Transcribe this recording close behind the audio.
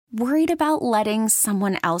Worried about letting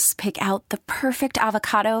someone else pick out the perfect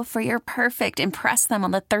avocado for your perfect impress them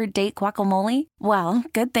on the third date guacamole? Well,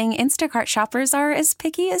 good thing Instacart shoppers are as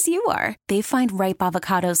picky as you are. They find ripe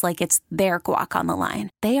avocados like it's their guac on the line.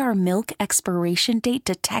 They are milk expiration date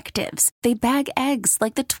detectives. They bag eggs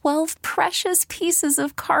like the 12 precious pieces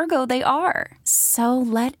of cargo they are. So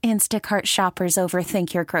let Instacart shoppers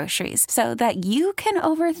overthink your groceries so that you can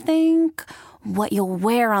overthink what you'll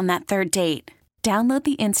wear on that third date. Download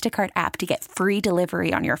the Instacart app to get free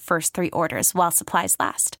delivery on your first 3 orders while supplies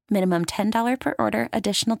last. Minimum $10 per order.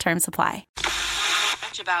 Additional terms apply.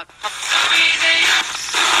 About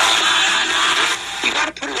you got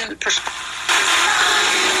to put it in perspective.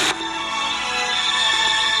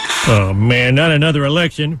 Oh, man, not another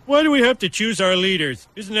election. Why do we have to choose our leaders?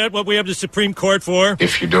 Isn't that what we have the Supreme Court for?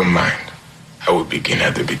 If you don't mind, I will begin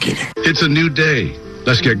at the beginning. It's a new day.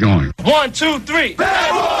 Let's get going. 1, 2, 3.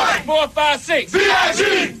 Bad boy! 4, 5, 6.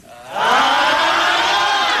 B.I.G.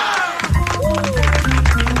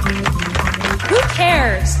 Who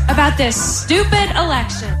cares about this stupid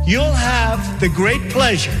election? You'll have the great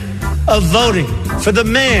pleasure of voting for the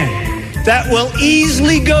man that will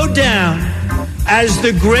easily go down as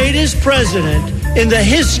the greatest president in the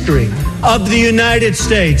history of the United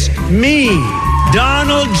States. Me,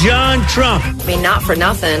 Donald John Trump. I mean, not for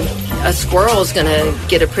nothing, a squirrel is going to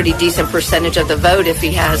get a pretty decent percentage of the vote if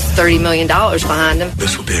he has $30 million behind him.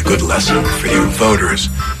 This will be a good lesson for you voters.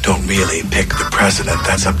 Don't really pick the president.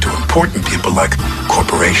 That's up to important people like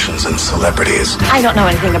corporations and celebrities. I don't know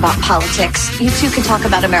anything about politics. You two can talk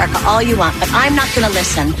about America all you want, but I'm not going to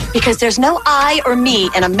listen because there's no I or me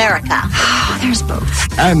in America. There's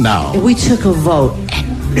both. And now, we took a vote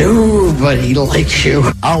and nobody likes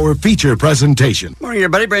you. Our feature presentation. Morning,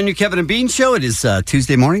 everybody. Brand new Kevin and Bean Show. It is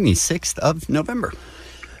Tuesday morning, the 6th of November.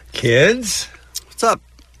 Kids, what's up?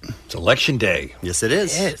 It's election day. Yes, it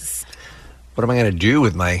is. It is. What am I going to do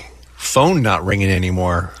with my phone not ringing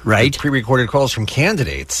anymore? Right. Pre-recorded calls from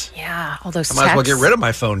candidates. Yeah, all those I texts. might as well get rid of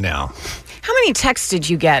my phone now. How many texts did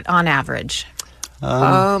you get on average?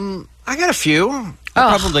 I got a few.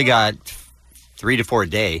 I probably got 3 to 4 a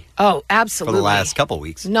day. Oh, absolutely. For the last couple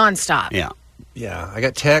weeks. Nonstop. Yeah. Yeah, I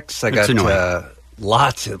got texts. I got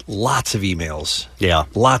lots of emails. Yeah.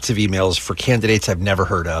 Lots of emails for candidates I've never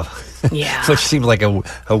heard of. Yeah. Which seems like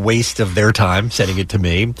a waste of their time sending it to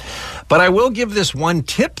me. But I will give this one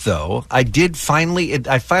tip, though. I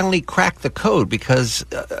finally cracked the code because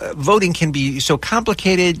voting can be so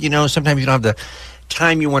complicated. You know, sometimes you don't have the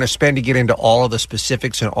time you want to spend to get into all of the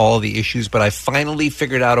specifics and all of the issues. But I finally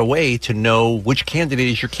figured out a way to know which candidate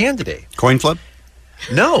is your candidate. Coin flip?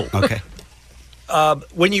 No. Okay.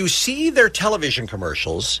 When you see their television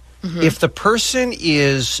commercials, if the person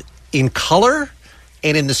is in color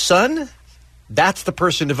and in the sun, that's the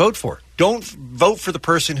person to vote for. Don't vote for the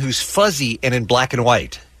person who's fuzzy and in black and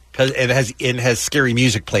white because it has scary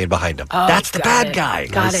music playing behind them. Oh, that's the bad guy.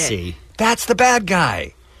 Got it. See. That's the bad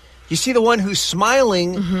guy. You see the one who's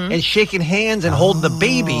smiling and shaking hands and holding the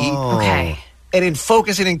baby. Okay. And in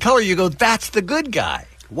focus and in color, you go, that's the good guy.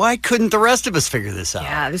 Why couldn't the rest of us figure this out?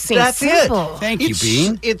 Yeah, this seems That's simple. it. Thank you,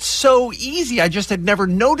 Bean. It's so easy. I just had never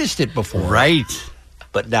noticed it before. Right.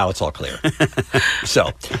 But now it's all clear. So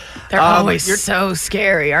They're always so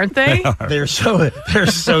scary, aren't they? they're so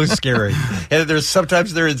scary. And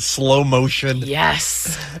sometimes they're in slow motion.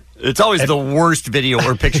 Yes. It's always the worst video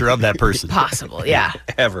or picture of that person. Possible, yeah.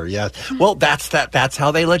 Ever, yes. Well, that's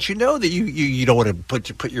how they let you know that you don't want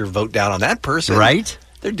to put your vote down on that person. Right.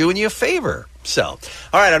 They're doing you a favor. So, all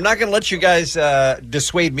right, I'm not going to let you guys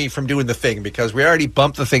dissuade me from doing the thing because we already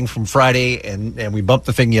bumped the thing from Friday and we bumped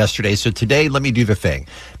the thing yesterday. So today, let me do the thing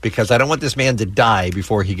because I don't want this man to die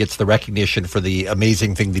before he gets the recognition for the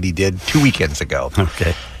amazing thing that he did 2 weekends ago.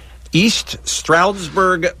 Okay. East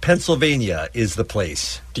Stroudsburg, Pennsylvania is the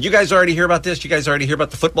place. Did you guys already hear about this? Did you guys already hear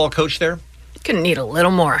about the football coach there? Gonna need a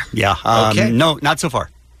little more. Yeah. Okay. No, not so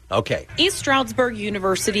far. Okay. East Stroudsburg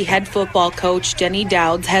University head football coach Denny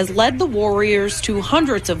Dowds has led the Warriors to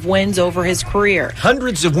hundreds of wins over his career.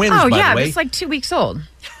 Hundreds of wins, by the way. Oh, yeah, it's like 2 weeks old.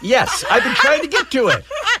 Yes, I've been trying to get to it.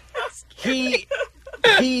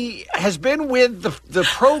 He has been with the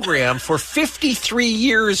program for 53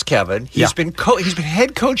 years, Kevin. He's been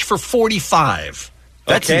head coach for 45.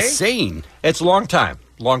 That's insane. It's a long time.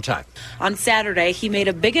 Long time. On Saturday, he made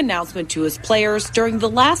a big announcement to his players during the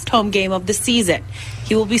last home game of the season.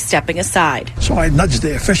 He will be stepping aside. So I nudged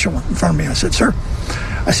the official in front of me. I said, sir,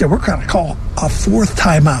 we're going to call a 4th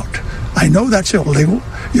timeout. I know that's illegal.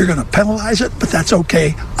 You're going to penalize it, but that's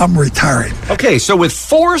okay. I'm retiring. Okay, so with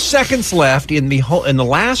 4 seconds left in the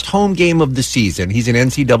last home game of the season, he's an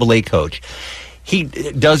NCAA coach. he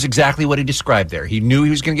does exactly what he described there. He knew he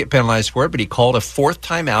was going to get penalized for it, but he called a fourth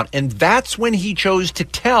timeout, and that's when he chose to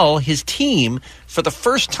tell his team for the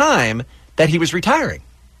first time that he was retiring.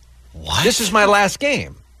 What? This is my last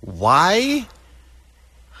game. Why?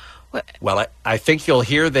 What? Well, I think you'll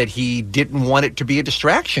hear that he didn't want it to be a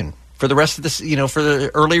distraction for the rest of this,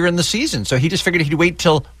 earlier in the season. So he just figured he'd wait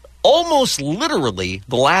till almost literally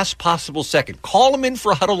the last possible second. Call him in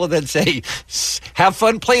for a huddle and then say, have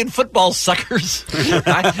fun playing football, suckers.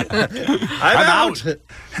 I'm out.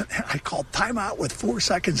 I called timeout with 4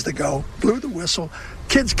 seconds to go, blew the whistle.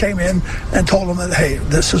 Kids came in and told them that, hey,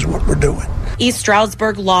 this is what we're doing. East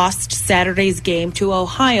Stroudsburg lost Saturday's game to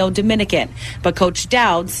Ohio Dominican, but Coach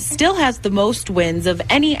Dowds still has the most wins of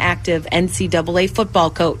any active NCAA football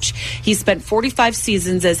coach. He spent 45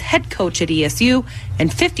 seasons as head coach at ESU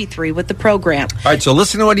and 53 with the program. All right, so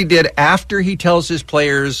listen to what he did after he tells his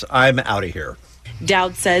players, I'm out of here.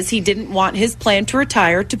 Dowd says he didn't want his plan to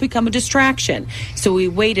retire to become a distraction, so he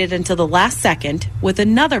waited until the last second with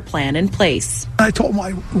another plan in place. I told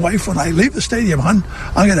my wife when I leave the stadium, hon,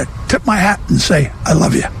 I'm going to tip my hat and say, I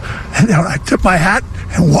love you. And then I tip my hat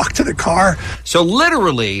and walk to the car. So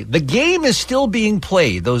literally, the game is still being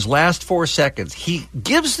played, those last 4 seconds. He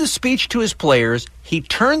gives the speech to his players. He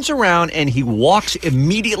turns around and he walks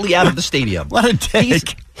immediately out of the stadium. What a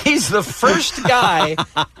dick. He's the first guy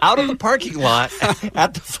out of the parking lot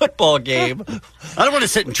at the football game. I don't want to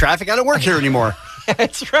sit in traffic. I don't work here anymore.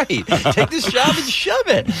 That's right. Take this job and shove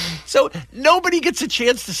it. So nobody gets a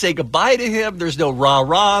chance to say goodbye to him. There's no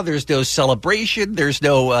rah-rah. There's no celebration. There's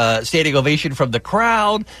no standing ovation from the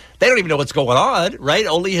crowd. They don't even know what's going on, right?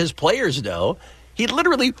 Only his players know. He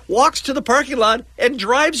literally walks to the parking lot and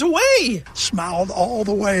drives away. Smiled all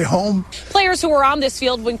the way home. Players who were on this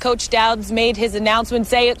field when Coach Dowds made his announcement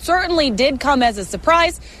say it certainly did come as a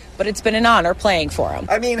surprise, but it's been an honor playing for him.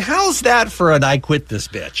 I mean, how's that for an I quit this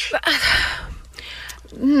bitch?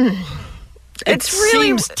 It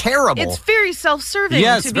seems terrible. It's very self-serving,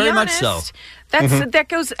 yes, to be very honest. much so. That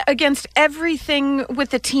goes against everything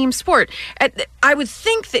with the team sport. I would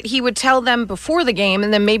think that he would tell them before the game,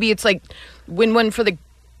 and then maybe it's like win one for the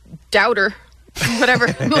doubter, whatever,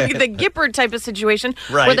 like the Gippard type of situation,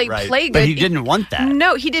 where they play good. But he didn't want that.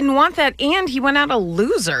 No, he didn't want that, and he went out a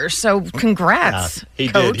loser. So congrats, He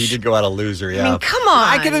Coach. did. He did go out a loser. Yeah. I mean, come on.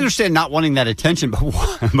 I can understand not wanting that attention, but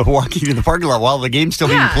walking to the parking lot while the game's still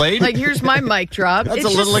being played. Like, here's my mic drop. That's a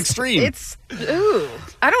little extreme.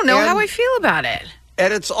 I don't know how I feel about it.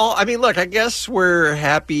 And it's all, I mean, look, I guess we're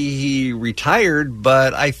happy he retired,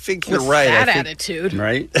 but I think you're With right. that I think, attitude.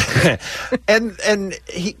 Right. and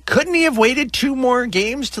couldn't he have waited 2 more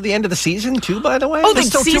games to the end of the season, too, by the way? Oh, the There's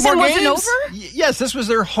still 2 season more wasn't games? over? Yes, this was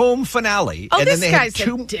their home finale. Oh, and this then they guy's had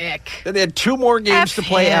a dick. Then they had 2 more games to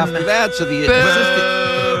play him. after that. So the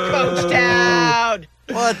Coach Dowd.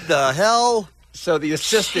 What the hell? So the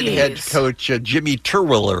assistant head coach, Jimmy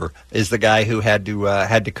Terwiller, is the guy who had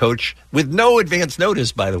to coach with no advance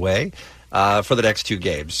notice, by the way, for the next 2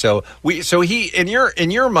 games. So he in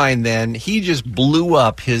your mind, then he just blew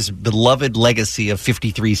up his beloved legacy of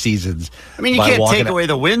 53 seasons. I mean, you can't take away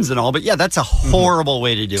the wins and all, but yeah, that's a horrible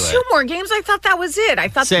way to do it. 2 more games? I thought that was it. I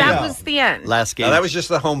thought that was the end. Last game. No, that was just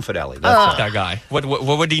the home finale. That's that guy. What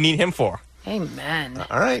would he need him for? Amen.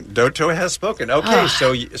 All right, Doto has spoken. Okay,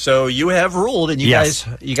 so you have ruled, and you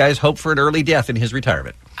guys hope for an early death in his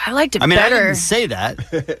retirement. I liked it I better. didn't say that.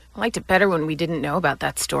 I liked it better when we didn't know about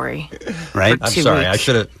that story. Right? I'm sorry. I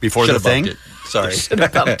should have before the thing. It. Sorry, should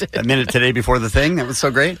have bumped it. A minute today before the thing. That was so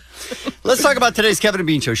great. Let's talk about today's Kevin and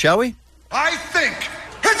Bean Show, shall we? I think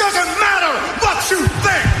it doesn't matter what you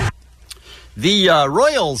think. The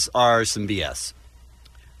Royals are some BS.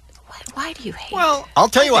 Why do you hate? Well, I'll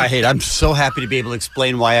tell you why I hate. I'm so happy to be able to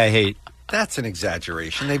explain why I hate. That's an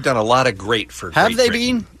exaggeration. They've done a lot of great for. Have Great they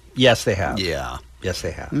Britain. been? Yes, they have. Yeah. Yes,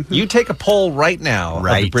 they have. You take a poll right now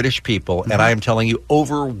of the British people, and I am telling you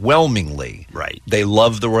overwhelmingly, they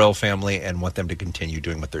love the royal family and want them to continue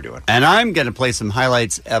doing what they're doing. And I'm going to play some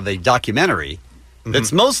highlights of a documentary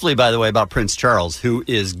that's mostly, by the way, about Prince Charles, who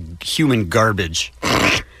is human garbage.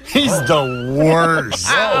 He's the worst.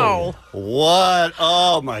 Wow. What?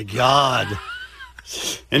 Oh, my God.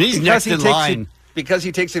 And he's next in line. Because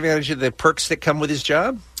he takes advantage of the perks that come with his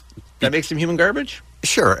job? That makes him human garbage?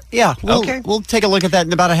 Sure. Yeah. We'll take a look at that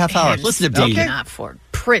in about a half hour. Listen to Dean. Not for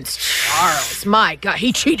Prince Charles. My God,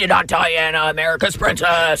 he cheated on Diana, America's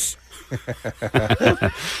princess.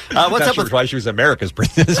 What's up with why she was America's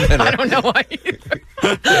princess? I don't know why.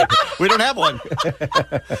 We don't have one.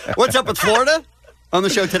 What's up with Florida on the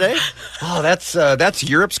show today? Oh, that's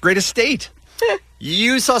Europe's greatest state.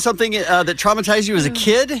 You saw something that traumatized you as a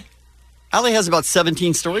kid? Allie has about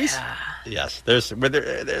 17 stories. Yes.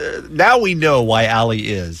 Now we know why Allie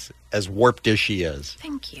is as warped as she is.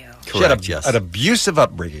 Thank you. She had an abusive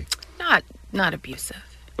upbringing. Not abusive.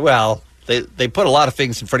 Well, they put a lot of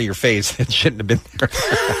things in front of your face that shouldn't have been there.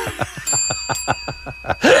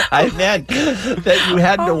 I meant that you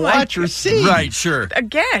had to watch or see. Right, sure.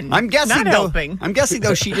 Again, I'm guessing not helping. I'm guessing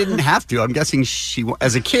though she didn't have to. I'm guessing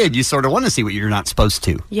as a kid, you sort of want to see what you're not supposed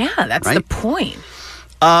to. Yeah, that's right? the point.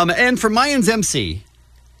 And for Mayans MC,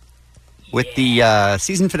 with the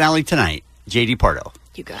season finale tonight, JD Pardo.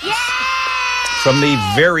 You guys. From the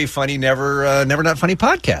very funny Never Not Funny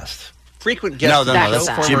podcast. Frequent guest. No,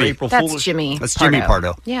 that's Jimmy. That's Jimmy. That's Jimmy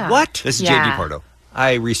Pardo. Yeah. What? This is JD Pardo.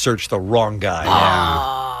 I researched the wrong guy.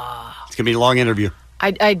 Yeah. It's going to be a long interview.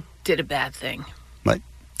 I did a bad thing. What?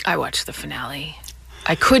 I watched the finale.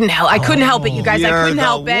 I couldn't help it, you guys. I couldn't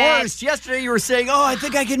help it. Worst. Yesterday you were saying, I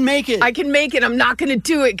think I can make it. I can make it. I'm not going to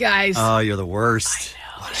do it, guys. Oh, you're the worst.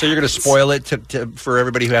 So you're going to spoil it for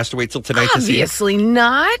everybody who has to wait till tonight to see it? Obviously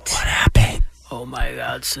not. What happened? Oh, my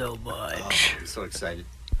God, so much. I'm so excited.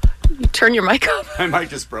 You turn your mic off. My mic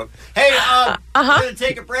just broke. Hey, we're going to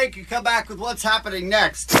take a break and come back with what's happening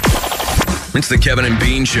next. It's the Kevin and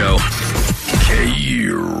Bean Show.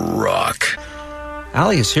 K-Rock.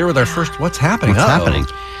 Allie is here with our first What's Happening. What's happening?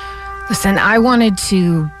 Listen, I wanted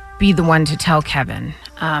to be the one to tell Kevin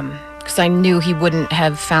because I knew he wouldn't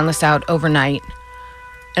have found this out overnight.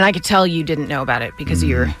 And I could tell you didn't know about it because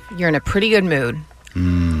you're in a pretty good mood.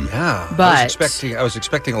 Yeah. But I was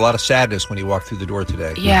expecting a lot of sadness when he walked through the door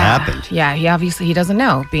today. Yeah. What happened? Yeah, he doesn't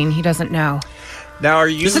know. Bean, he doesn't know. Now, are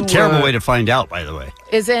you... This is a terrible way to find out, by the way.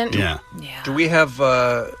 Isn't? Yeah. Do we have...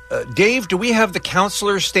 Dave, do we have the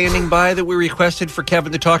counselor standing by that we requested for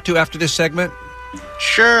Kevin to talk to after this segment?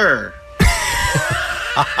 Sure.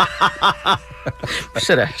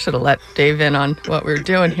 Should have let Dave in on what we were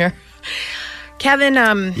doing here. Kevin,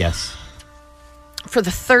 yes. For the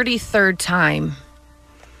 33rd time,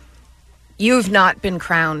 you've not been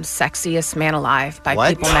crowned sexiest man alive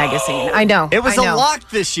by People Magazine. I know. It was a lock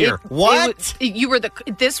this year. You were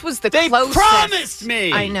this was the They closest. promised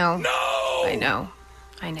me. I know. No.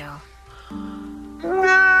 I know.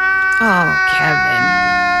 Oh, Kevin.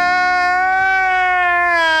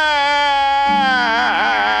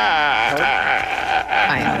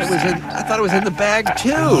 I thought it was in the bag, too.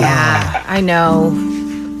 Yeah, I know.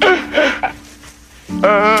 We've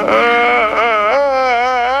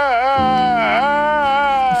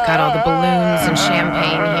got all the balloons and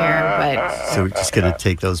champagne here, but... So we're just going to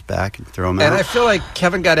take those back and throw them out? And I feel like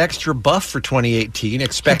Kevin got extra buff for 2018,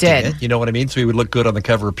 expecting it. You know what I mean? So he would look good on the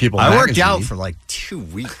cover of People Magazine. I worked out for like 2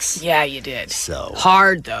 weeks. Yeah, you did. So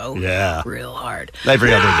hard, though. Yeah. Real hard.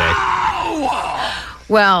 Every other day.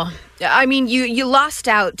 Well, I mean, you lost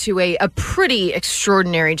out to a pretty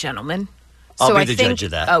extraordinary gentleman. I'll be the judge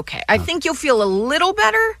of that. Okay. I think you'll feel a little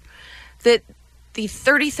better that the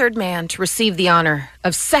 33rd man to receive the honor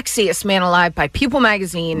of Sexiest Man Alive by People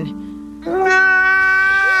Magazine. Kevin,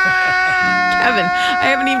 I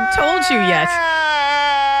haven't even told you yet.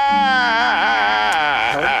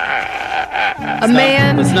 A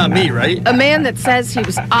man... That's not me, right? A man that says he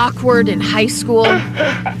was awkward in high school.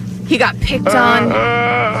 He got picked on.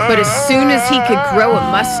 But as soon as he could grow a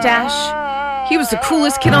mustache, he was the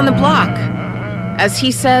coolest kid on the block. As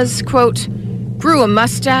he says, quote, grew a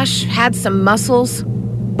mustache, had some muscles,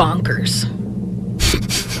 bonkers.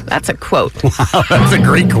 That's a quote. Wow, that's a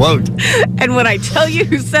great quote. And when I tell you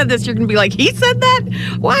who said this, you're going to be like, he said that?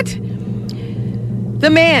 What? The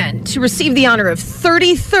man to receive the honor of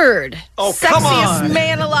 33rd Sexiest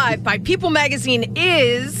Man Alive by People Magazine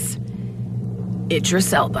is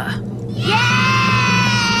Idris Elba. Yay!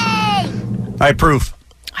 I approve.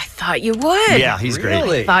 I thought you would. Yeah, he's great.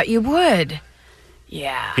 I thought you would.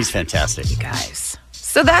 Yeah. He's fantastic. You guys.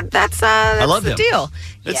 So that's I love the him. deal.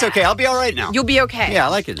 It's okay. I'll be all right now. You'll be okay. Yeah, I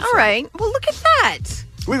like it. All right. Well, look at that.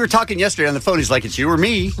 We were talking yesterday on the phone. He's like, it's you or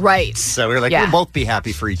me. Right. So we were like, we'll both be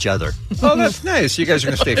happy for each other. Oh, that's nice. You guys are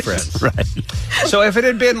going to stay friends. Right. So if it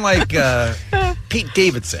had been like Pete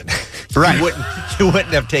Davidson, right, you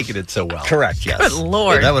wouldn't have taken it so well. Correct, yes. Good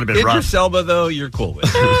Lord. Yeah, that would have been rough. Idris Elba, though, you're cool with.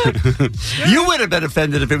 You would have been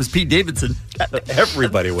offended if it was Pete Davidson.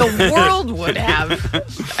 Everybody would. The world would have.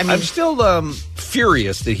 I mean, I'm still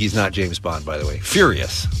furious that he's not James Bond, by the way.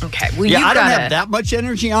 Furious. Okay. Well, yeah, I don't have that much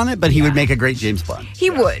energy on it, but he would make a great James Bond. He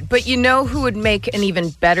would. But you know who would make an even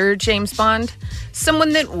better James Bond?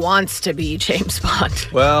 Someone that wants to be James Bond.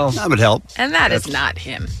 Well, that would help. And that's not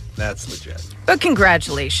him. That's legit. But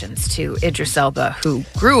congratulations to Idris Elba, who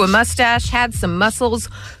grew a mustache, had some muscles,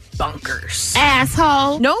 bonkers.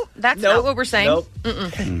 Asshole. No, that's not what we're saying. Nope.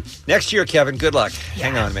 Next year, Kevin, good luck. Yeah.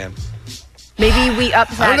 Hang on, man. Maybe we up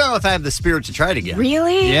that. I don't know if I have the spirit to try it again.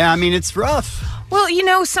 Really? Yeah, I mean, it's rough. Well,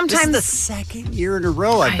 sometimes... This is the second year in a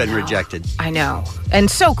row I've been rejected. I know.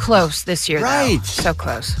 And so close this year, Right. though. So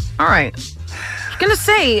close. All right. I was going to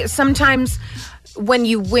say, sometimes when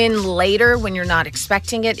you win later, when you're not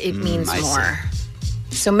expecting it, it means I more.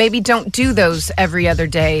 So maybe don't do those every other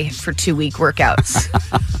day for 2-week workouts.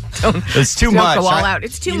 It's too don't much. Go all out.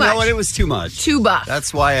 It's too much. You know what? It was too much. Too buff.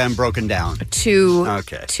 That's why I'm broken down. Too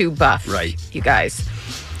buff. Right. You guys.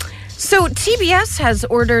 So TBS has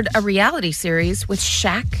ordered a reality series with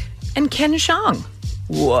Shaq and Ken Jeong.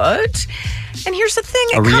 What? And here's the thing.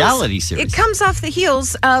 A reality series. It comes off the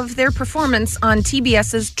heels of their performance on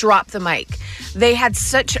TBS's Drop the Mic. They had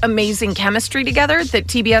such amazing chemistry together that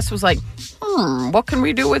TBS was like, what can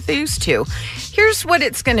we do with these two? Here's what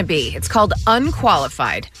it's going to be. It's called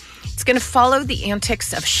Unqualified. It's going to follow the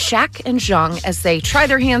antics of Shaq and Jeong as they try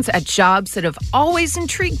their hands at jobs that have always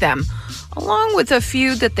intrigued them, along with a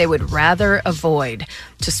few that they would rather avoid.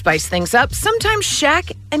 To spice things up, sometimes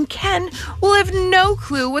Shaq and Ken will have no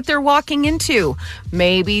clue what they're walking into.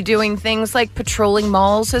 Maybe doing things like patrolling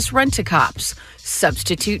malls as rent-a-cops,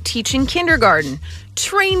 substitute teaching kindergarten,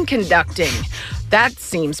 train conducting. That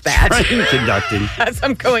seems bad. Train conducting. As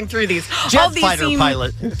I'm going through these. Jet all these fighter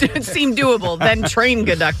pilot. seem doable. Then train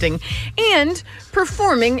conducting. And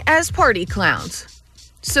performing as party clowns.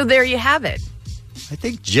 So there you have it. I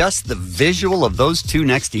think just the visual of those two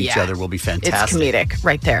next to each other will be fantastic. It's comedic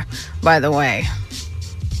right there. By the way,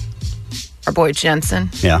 our boy Jensen.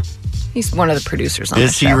 Yeah. He's one of the producers on the show.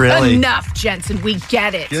 Is he really? Enough, Jensen. We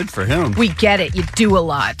get it. Good for him. We get it. You do a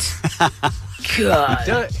lot.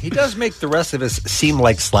 God. He does make the rest of us seem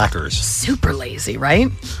like slackers. Super lazy, right?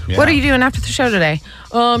 Yeah. What are you doing after the show today?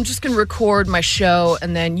 I'm just going to record my show,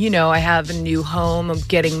 and then, I have a new home. I'm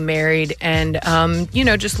getting married, and,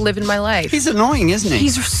 just living my life. He's annoying, isn't he?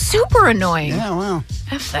 He's super annoying. Yeah, well.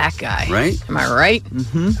 F that guy. Right? Am I right?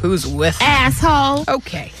 Mm-hmm. Who's with him? Asshole.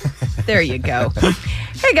 Okay. There you go.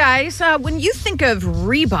 Hey, guys, when you think of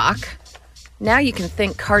Reebok, now you can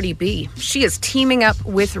thank Cardi B. She is teaming up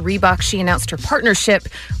with Reebok. She announced her partnership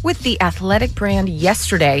with the athletic brand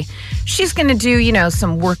yesterday. She's going to do,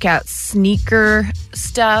 some workout sneaker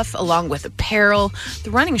stuff along with apparel.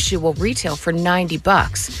 The running shoe will retail for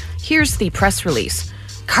 $90. Here's the press release.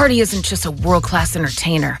 Cardi isn't just a world-class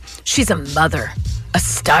entertainer. She's a mother, a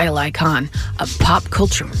style icon, a pop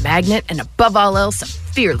culture magnet, and above all else, a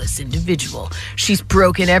fearless individual. She's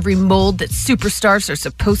broken every mold that superstars are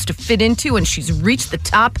supposed to fit into, and she's reached the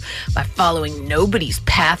top by following nobody's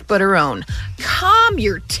path but her own. Calm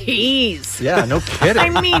your tease. Yeah, no kidding. I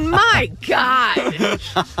mean, my God.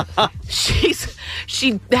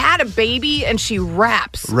 She had a baby and she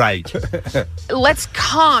raps. Right. Let's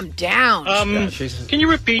calm down. Can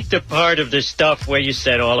you repeat the part of the stuff where you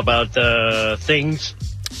said all about the things?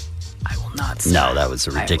 I will not say. No, that was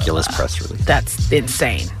a ridiculous press release. That's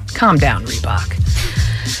insane. Calm down, Reebok.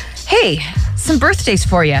 Hey, some birthdays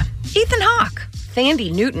for you. Ethan Hawke,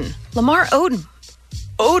 Thandie Newton, Lamar Odom.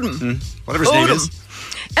 Whatever his name is.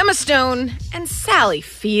 Emma Stone, and Sally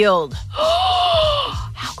Field.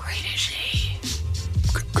 How great is she?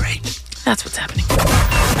 Great. That's what's happening.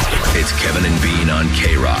 It's Kevin and Bean on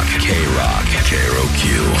K-Rock. K-Rock.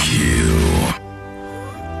 K-R-O-Q.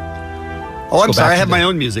 Oh, I'm sorry. I have my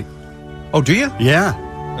own music. Oh, do you? Yeah.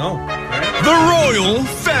 Oh. The royal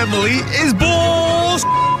family is balls.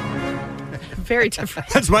 Very different.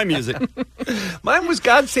 That's my music. Mine was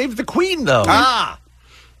God Save the Queen, though.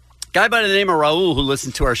 Guy by the name of Raul, who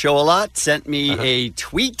listened to our show a lot, sent me a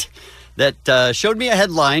tweet that showed me a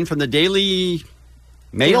headline from the Daily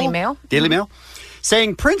Mail? Daily Mail?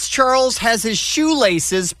 Saying Prince Charles has his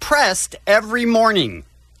shoelaces pressed every morning.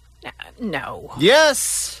 No.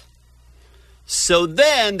 Yes. So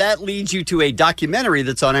then that leads you to a documentary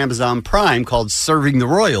that's on Amazon Prime called Serving the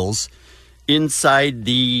Royals Inside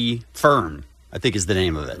the Firm, I think is the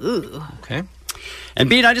name of it. Ooh. Okay. And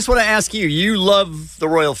Bean, I just want to ask you, you love the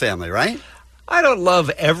royal family, right? I don't love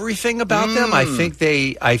everything about them. I think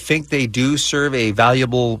they do serve a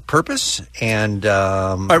valuable purpose. And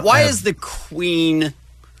all right, why is the queen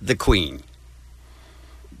the queen?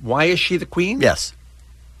 Why is she the queen? Yes.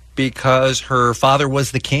 Because her father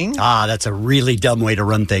was the king? That's a really dumb way to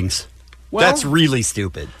run things. Well, that's really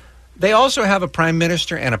stupid. They also have a prime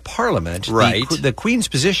minister and a parliament. Right. The queen's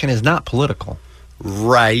position is not political.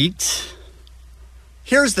 Right.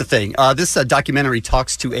 Here's the thing. This documentary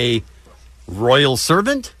talks to a royal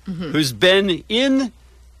servant who's been in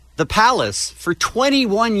the palace for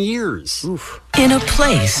 21 years. Oof. In a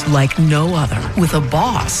place like no other, with a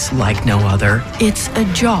boss like no other, it's a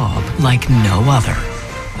job like no other.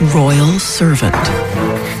 Royal servant.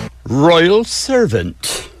 royal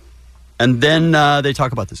servant. And then they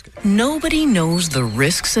talk about this guy. Nobody knows the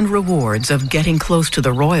risks and rewards of getting close to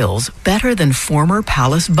the royals better than former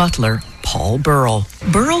palace butler Paul Burrell.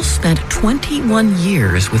 Burrell spent 21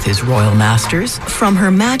 years with his royal masters. From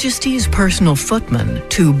Her Majesty's personal footman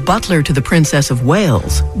to butler to the Princess of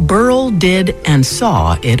Wales, Burrell did and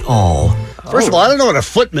saw it all. First of all, I don't know what a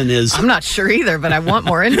footman is. I'm not sure either, but I want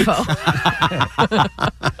more info.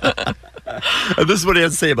 This is what he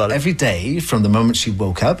had to say about it. Every day, from the moment she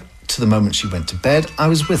woke up to the moment she went to bed, I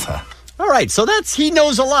was with her. All right, so he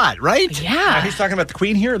knows a lot, right? Yeah. He's talking about the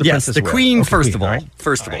Queen here or the Yes, Princess the of Wales? Queen, Oh, first Queen, of all. right.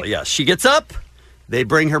 First of all, yes. She gets up, they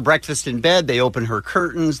bring her breakfast in bed, they open her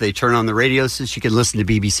curtains, they turn on the radio so she can listen to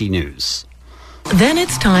BBC News. Then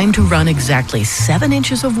it's time to run exactly 7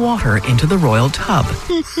 inches of water into the royal tub.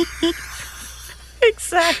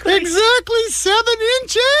 Exactly 7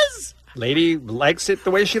 inches. Lady likes it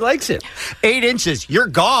the way she likes it. 8 inches, you're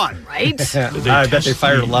gone. Right? I bet they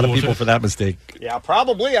fired a lot of people for that mistake. Yeah,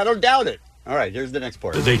 probably. I don't doubt it. All right, here's the next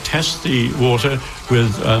part. They test the water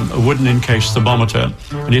with a wooden encased thermometer,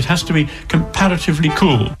 and it has to be comparatively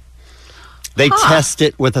cool. They test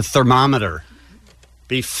it with a thermometer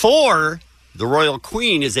before the royal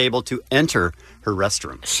queen is able to enter her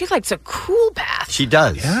restroom. She likes a cool bath. She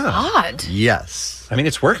does. Yeah. Odd. Yes. I mean,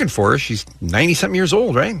 it's working for her. She's 90-something years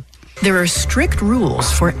old, right? There are strict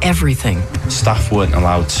rules for everything. Staff weren't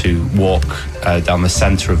allowed to walk down the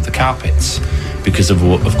centre of the carpets because, of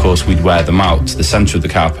course, we'd wear them out. The centre of the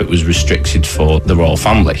carpet was restricted for the royal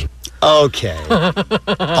family. Okay.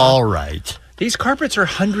 All right. These carpets are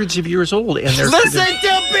hundreds of years old, and they're Listen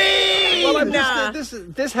to me.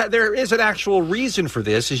 Well, there is an actual reason for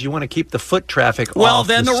this. Is you want to keep the foot traffic Well, off.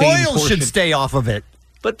 then the same royals should portion. stay off of it.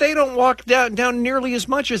 But they don't walk down nearly as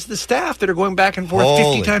much as the staff that are going back and forth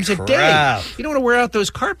Holy 50 times a crap. day. You don't want to wear out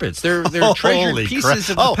those carpets. They're treasured Holy pieces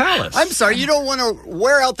crap. of the palace. I'm sorry, you don't want to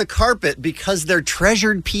wear out the carpet because they're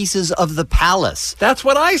treasured pieces of the palace. That's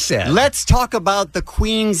what I said. Let's talk about the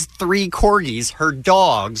Queen's 3 corgis, her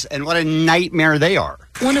dogs, and what a nightmare they are.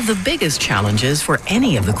 One of the biggest challenges for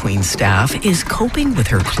any of the Queen's staff is coping with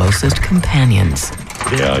her closest companions.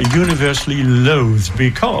 They are universally loathed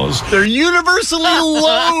because... They're universally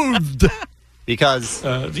loathed! Because?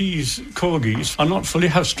 These corgis are not fully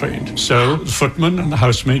house-trained. So the footman and the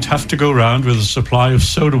housemaid have to go around with a supply of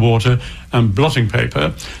soda water and blotting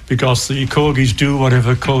paper because the corgis do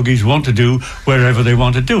whatever corgis want to do wherever they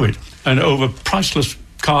want to do it. And over priceless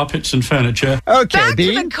carpets and furniture. Okay, Back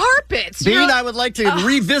Bean. to the carpets. Bean, I would like to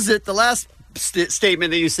revisit the last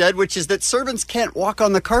statement that you said, which is that servants can't walk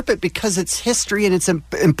on the carpet because it's history and it's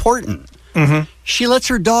important. Mm-hmm. She lets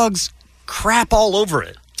her dogs crap all over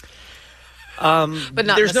it. But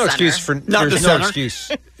not there's the no center. excuse for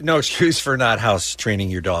no excuse for not house training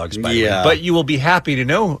your dogs. By the way. Yeah. But you will be happy to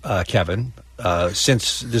know, Kevin,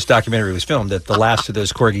 since this documentary was filmed, that the last of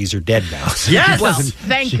those corgis are dead now. So Yes! she Well, doesn't-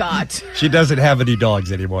 thank God. She doesn't have any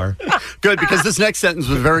dogs anymore. Good, because this next sentence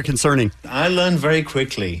was very concerning. I learned very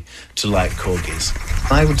quickly to like corgis.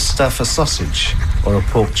 I would stuff a sausage or a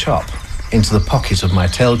pork chop into the pocket of my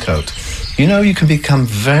tailcoat. You know, you can become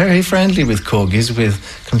very friendly with corgis with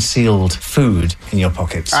concealed food in your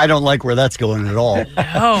pockets. I don't like where that's going at all.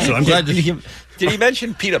 Oh. So I'm glad to... Did he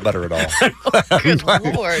mention peanut butter at all? Good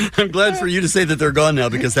Lord. I'm glad for you to say that they're gone now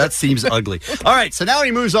because that seems ugly. All right, so now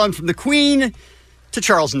he moves on from the Queen to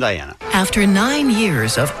Charles and Diana. After 9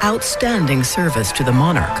 years of outstanding service to the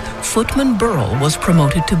monarch, Footman Burrell was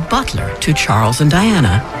promoted to butler to Charles and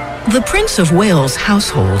Diana. The Prince of Wales'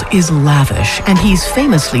 household is lavish, and he's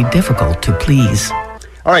famously difficult to please.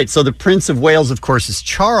 All right, so the Prince of Wales, of course, is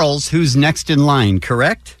Charles, who's next in line,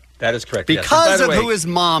 correct? That is correct. yes. Because And by the of way, who his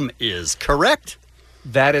mom is, correct?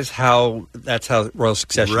 that's how royal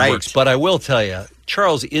succession Right. works. But I will tell you,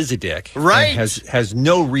 Charles is a dick. and Right. has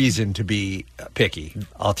no reason to be picky.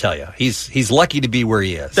 I'll tell you, he's lucky to be where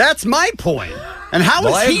he is. That's my point. And how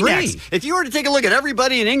Well, is I he agree. next? If you were to take a look at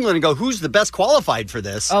everybody in England and go, who's the best qualified for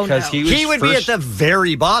this? Oh, no. Because he would be at the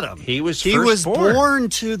very bottom. He was born. born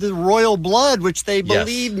to the royal blood, which they Yes.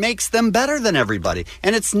 believe makes them better than everybody.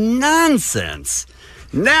 And it's nonsense.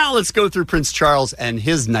 Now let's go through Prince Charles and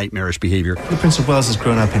his nightmarish behavior. The Prince of Wales has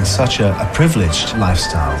grown up in such a privileged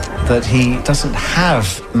lifestyle that he doesn't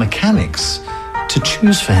have mechanics to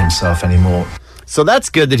choose for himself anymore. So that's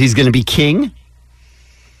good that he's going to be king.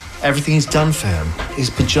 Everything is done for him. His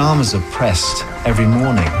pajamas are pressed every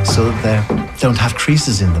morning so that they don't have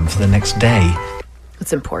creases in them for the next day.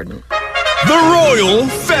 It's important. The royal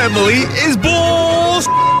family is balls.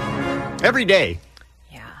 Every day.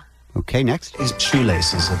 Yeah. Okay, next. His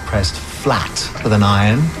shoelaces are pressed flat with an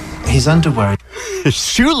iron. His underwear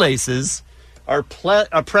Shoelaces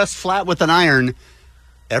are pressed flat with an iron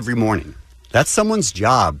every morning. That's someone's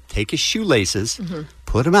job. Take his shoelaces,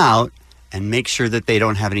 put them out, and make sure that they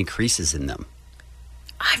don't have any creases in them.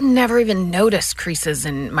 I've never even noticed creases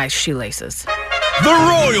in my shoelaces. The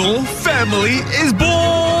royal family is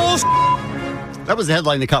balls. That was the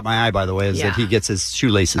headline that caught my eye, by the way, is Yeah. that he gets his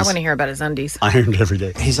shoelaces I want to hear about his undies. ironed every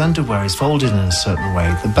day. His underwear is folded in a certain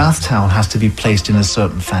way. The bath towel has to be placed in a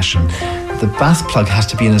certain fashion. The bath plug has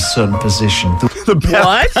to be in a certain position.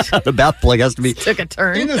 The bath plug has to be Took a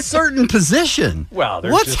turn. in a certain position. Well,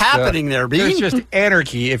 what's happening there, Bean? There's just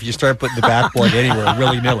anarchy if you start putting the bath plug anywhere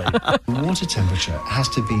willy-nilly. The water temperature has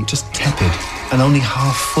to be just tepid and only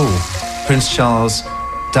half full. Prince Charles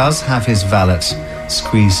does have his valet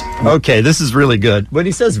squeeze. Okay, this is really good. When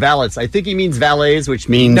he says valets, I think he means valets, which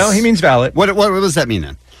means... No, he means valet. What does that mean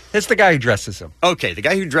then? It's the guy who dresses him. Okay, the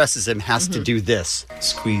guy who dresses him has to do this.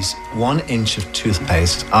 Squeeze 1 inch of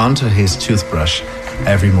toothpaste onto his toothbrush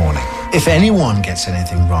every morning. If anyone gets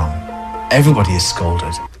anything wrong, everybody is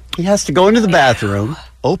scolded. He has to go into the bathroom,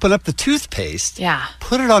 open up the toothpaste, Yeah.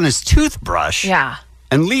 put it on his toothbrush, Yeah.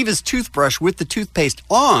 and leave his toothbrush with the toothpaste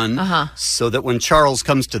on so that when Charles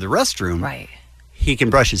comes to the restroom, he can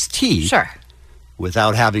brush his teeth Sure.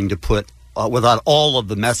 without having to put, without all of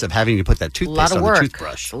the mess of having to put that toothpaste on the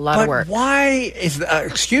toothbrush. A lot of work. Why is,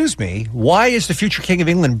 excuse me, why is the future King of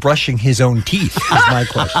England brushing his own teeth, is my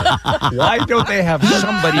question. Why don't they have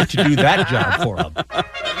somebody to do that job for him?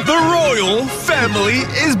 The royal family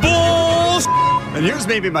is balls. And here's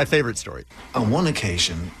maybe my favorite story. On one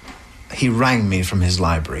occasion, he rang me from his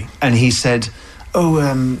library and he said,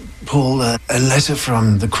 "Oh, Paul, a letter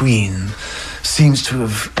from the Queen seems to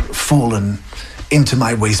have fallen into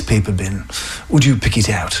my waste paper bin. Would you pick it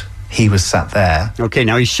out?" He was sat there. Okay,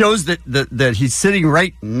 now he shows that he's sitting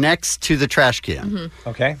right next to the trash can.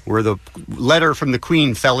 Okay. Where the letter from the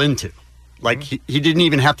Queen fell into. Like, he didn't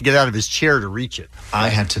even have to get out of his chair to reach it. I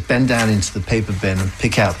had to bend down into the paper bin and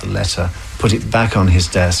pick out the letter, put it back on his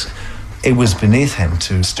desk. It was beneath him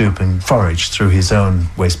to stoop and forage through his own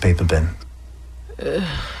waste paper bin.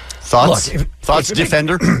 Thoughts? Look, Thoughts,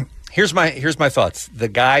 Defender? Here's my thoughts. The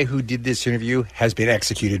guy who did this interview has been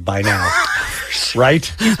executed by now. Right?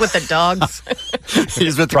 He's with the dogs.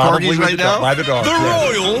 He's with the Probably corgis with right the now? by the dogs. The yeah.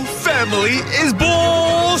 royal family is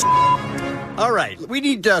balls. All right. We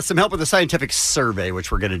need some help with a scientific survey,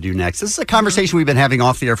 which we're going to do next. This is a conversation we've been having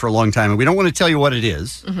off the air for a long time, and we don't want to tell you what it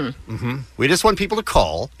is. We just want people to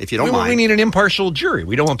call, if you don't mind. We need an impartial jury.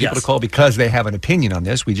 We don't want people to call because they have an opinion on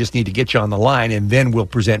this. We just need to get you on the line, and then we'll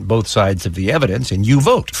present both sides of the evidence, and you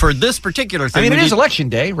vote. For this particular thing... I mean, it is election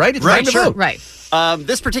day, right? It's time to vote. Right.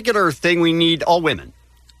 This particular thing, we need all women.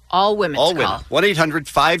 All women All to women. call.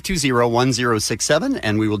 1-800-520-1067,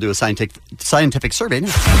 and we will do a scientific survey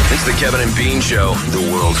now. It's the Kevin and Bean Show,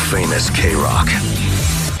 the world famous K-Rock.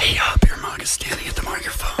 Hey, Beer Mug is standing at the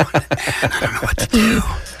microphone, and I don't know what to do.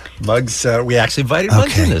 Muggs, we actually invited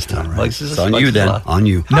Muggs in this time. Muggs is It's on you then. On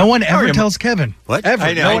you. No one ever tells Kevin. What? Ever.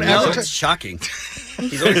 I know. No one ever It's shocking.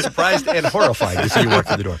 He's always surprised and horrified to see you walk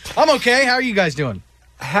through the door. I'm okay. How are you guys doing?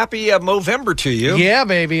 Happy Movember to you. Yeah,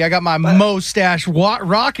 baby. I got my mustache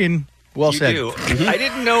rocking. Well You said. do. I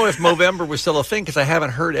didn't know if Movember was still a thing because I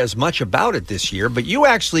haven't heard as much about it this year. But you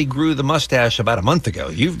actually grew the mustache about a month ago.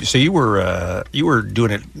 You were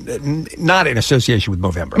doing it not in association with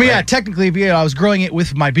Movember. I mean, right? yeah, technically, I was growing it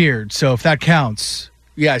with my beard. So if that counts,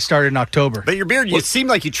 yeah, I started in October. But your beard, you seemed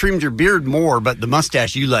like you trimmed your beard more, but the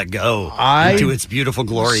mustache you let go into its beautiful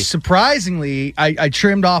glory. Surprisingly, I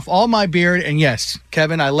trimmed off all my beard, and yes,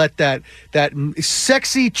 Kevin, I let that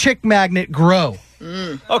sexy chick magnet grow.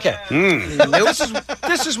 Okay.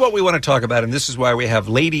 This is what we want to talk about, and this is why we have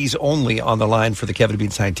ladies only on the line for the Kevin and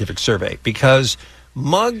Bean Scientific Survey, because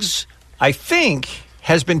Muggs, I think,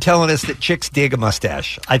 has been telling us that chicks dig a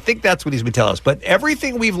mustache. I think that's what he's been telling us. But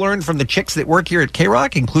everything we've learned from the chicks that work here at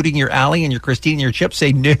K-Rock, including your Allie and your Christine and your Chip,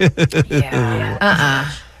 say no.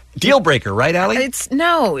 Deal breaker, right, Allie? It's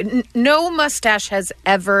no mustache has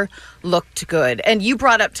ever looked good. And you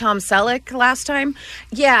brought up Tom Selleck last time.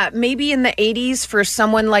 Yeah, maybe in the 80s for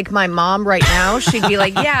someone like my mom right now, she'd be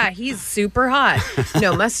like, yeah, he's super hot.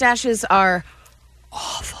 No, mustaches are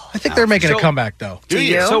awful. I think they're making a comeback, though. Do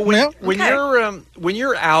you? So when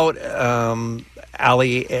you're out,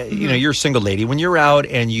 Allie, you're a single lady. When you're out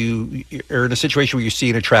and you're in a situation where you see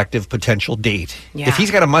an attractive potential date, if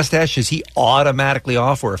he's got a mustache, is he automatically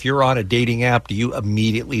off? Or if you're on a dating app, do you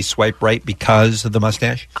immediately swipe right because of the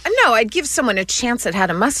mustache? No, I'd give someone a chance that had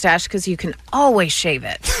a mustache because you can always shave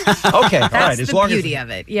it. Okay, That's all right. As the long beauty as, of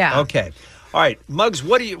it. Yeah. Okay. All right, Muggs,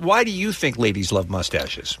 why do you think ladies love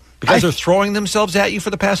mustaches? Because they're throwing themselves at you for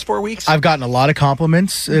the past 4 weeks? I've gotten a lot of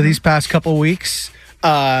compliments these past couple weeks.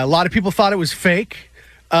 A lot of people thought it was fake.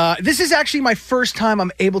 This is actually my first time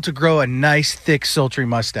I'm able to grow a nice, thick, sultry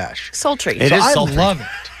mustache. Sultry. So I love it.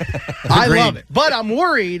 I love it. But I'm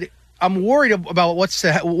worried about what's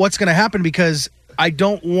going to happen because I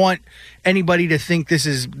don't want anybody to think this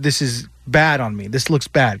is bad on me. This looks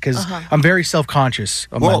bad because I'm very self-conscious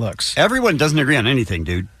of my looks. Everyone doesn't agree on anything,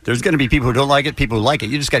 dude. There's going to be people who don't like it, people who like it.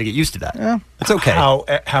 You just got to get used to that. Yeah. It's okay.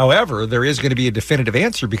 However, there is going to be a definitive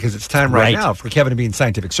answer because it's time right now for Kevin and Bean's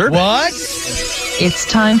Scientific Survey. What? It's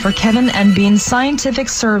time for Kevin and Bean's Scientific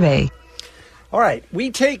Survey. All right,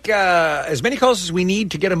 we take as many calls as we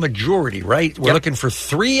need to get a majority, right? We're looking for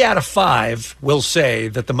 3 out of 5 will say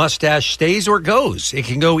that the mustache stays or goes. It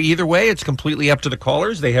can go either way. It's completely up to the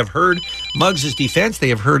callers. They have heard Muggs' defense. They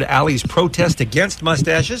have heard Allie's protest against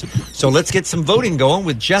mustaches. So let's get some voting going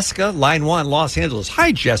with Jessica, line 1, Los Angeles.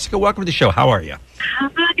 Hi, Jessica. Welcome to the show. How are you?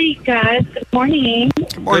 Hi, guys. Good morning.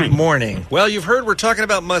 Good morning. Well, you've heard we're talking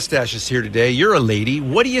about mustaches here today. You're a lady.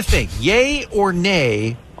 What do you think? Yay or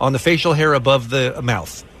nay on the facial hair above the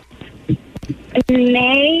mouth?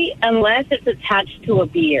 Nay, unless it's attached to a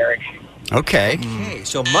beard. Okay.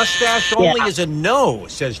 So mustache only is a no,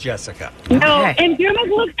 says Jessica. No, and beard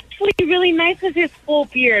looks actually really nice with his full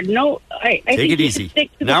beard. No, I Take think it he easy. should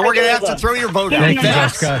stick to the Now we're going to have regular to throw your vote out. Thank you,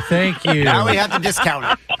 Jessica. Thank you. Now we have to discount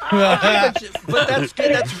it. But that's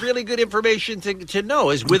good. That's really good information to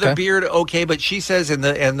know. Is with a beard okay? But she says in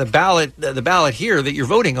the ballot here that you're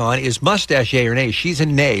voting on is mustache yay or nay. She's a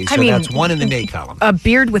nay, so that's 1 in the nay column. A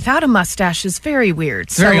beard without a mustache is very weird.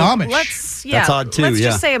 It's very Amish. That's odd, too, Let's yeah.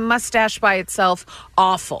 just say a mustache by itself,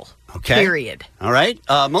 awful. Okay. Period. All right.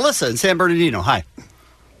 Melissa in San Bernardino. Hi.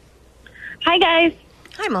 Hi, guys.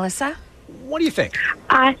 Hi, Melissa. What do you think?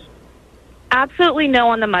 Absolutely no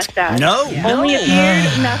on the mustache. No? Only a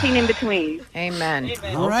beard, nothing in between. Amen.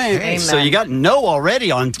 All right. Amen. So you got no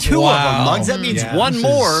already on 2 of them, Muggs. That means one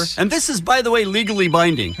more. And this is, by the way, legally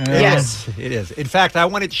binding. Yes, it is. In fact, I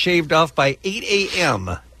want it shaved off by 8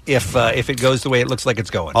 a.m. if it goes the way it looks like it's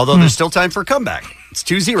going. Although there's still time for a comeback. It's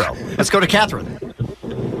 2-0. Let's go to Catherine.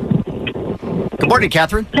 Good morning,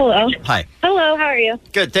 Catherine. Hello. Hi. Hello, how are you?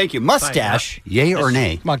 Good, thank you. Mustache, yay or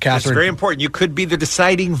nay? Come on, It's Catherine. very important. You could be the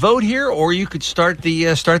deciding vote here, or you could start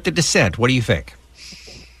the dissent. What do you think?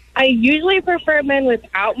 I usually prefer men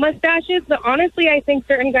without mustaches, but honestly, I think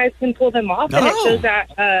certain guys can pull them off, and it shows that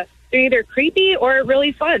they're either creepy or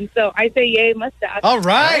really fun. So I say yay, mustache. All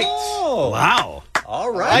right. Oh, wow.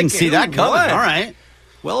 All right. I didn't see that coming. All right.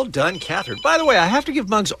 Well done, Catherine. By the way, I have to give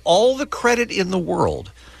Muggs all the credit in the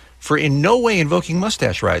world for in no way invoking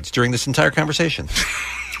mustache rides during this entire conversation.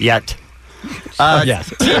 Yet.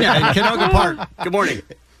 Yes. Tina in Canoga Park. Good morning.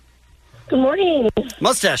 Good morning.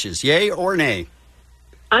 Mustaches, yay or nay?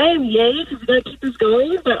 I am yay because we got to keep this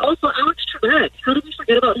going, but also Alex Trebek. How did we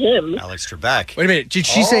forget about him? Alex Trebek. Wait a minute. Did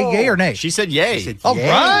she say yay or nay? She said yay. All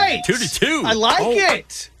right. 2-2. I like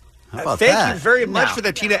it. How about Thank that? you very much for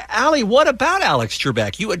that, Tina. Allie, what about Alex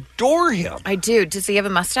Trebek? You adore him. I do. Does he have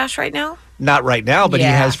a mustache right now? Not right now, but he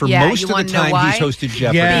has for most You of the wanna know time why? he's hosted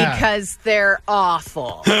Jeopardy. Yeah. Because they're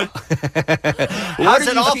awful. Was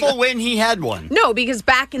it awful when he had one? No, because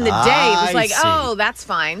back in the day, it I was like, see. oh, that's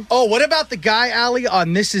fine. Oh, what about the guy, Allie,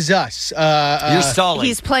 on This Is Us? You're stalling.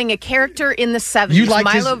 He's playing a character in the 70s. You liked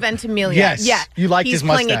Milo his- Ventimiglia. Yes, Yeah. you liked He's his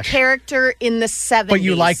playing a mustache. character in the 70s. But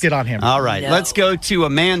you liked it on him. All right, No. let's go to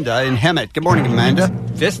Amanda in Hemet. Good morning, Amanda.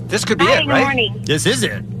 This could be Hi, it, good right? morning. This is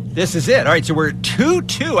it. This is it. All right, so we're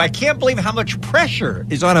 2-2. I can't believe how much pressure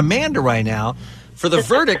is on Amanda right now for the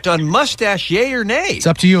verdict on mustache, yay or nay. It's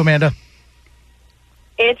up to you, Amanda.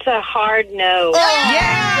 It's a hard no. Well,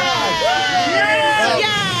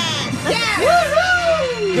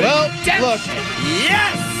 look.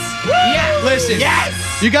 Yes! Listen.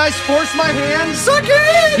 Yes! You guys forced my hand. Suck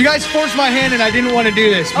it! You guys forced my hand, and I didn't want to do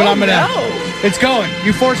this, but I'm going to. It's going.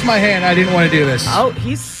 You forced my hand. I didn't want to do this. Oh,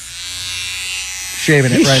 he's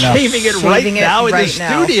Shaving it right now. Shaving it right Shaving it now in the right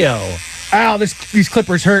now. studio. Ow, these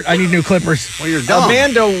clippers hurt. I need new clippers. Well, you're dumb.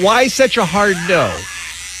 Amanda, why such a hard no?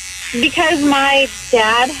 Because my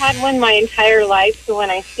dad had one my entire life, so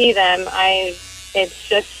when I see them, I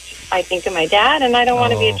think of my dad, and I don't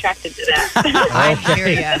want to be attracted to that. I hear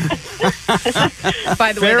you.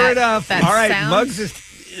 By the way, Fair that, enough. that All right, sound,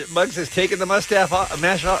 Muggs has taken the mustache off.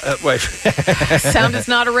 Mash off. Wait. sound is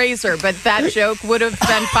not a razor, but that joke would have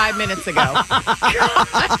been 5 minutes ago.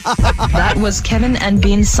 That was Kevin and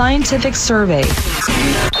Bean's Scientific Survey.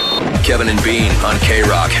 Kevin and Bean on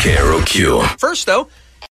K-Rock, KROQ. First, though,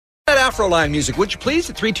 That Afro line music, would you please,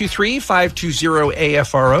 at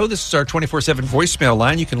 323-520-AFRO. This is our 24/7 voicemail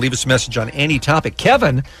line. You can leave us a message on any topic.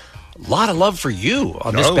 Kevin, a lot of love for you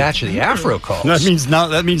on this batch of the Afro calls. That means no.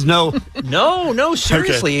 That means no. No,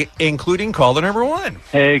 seriously, including caller number 1.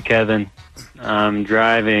 Hey, Kevin. I'm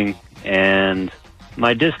driving, and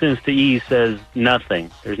my distance to E says nothing.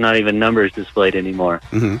 There's not even numbers displayed anymore.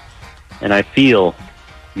 Mm-hmm. And I feel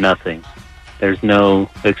nothing. There's no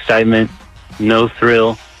excitement, no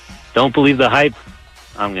thrill. Don't believe the hype.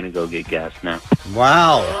 I'm going to go get gas now.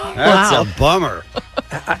 Wow. That's a bummer.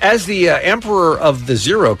 As the emperor of the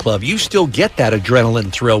Zero Club, you still get that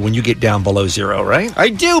adrenaline thrill when you get down below zero, right? I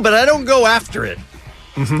do, but I don't go after it.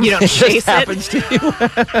 Mm-hmm. You don't chase it. Happens to you.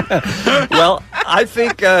 Well, I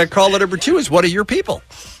think caller number 2 is one of your people.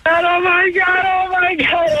 Oh my god, I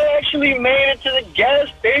actually made it to the gas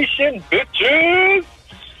station, bitches!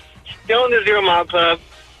 Still in the Zero Mile Club,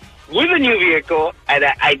 with a new vehicle, and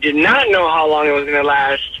I did not know how long it was going to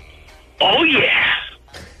last. Oh yeah!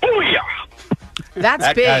 That's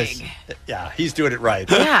That big. guy's- yeah, he's doing it right.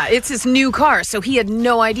 Yeah, it's his new car, so he had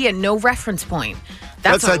no idea, no reference point.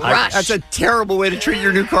 That's a rush. That's a terrible way to treat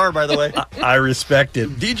your new car, by the way. I respect it.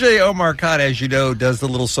 DJ Omar Khan, as you know, does the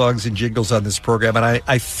little songs and jingles on this program, and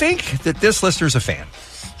I think that this listener's a fan.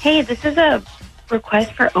 Hey, this is a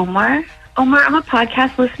request for Omar. Omar, I'm a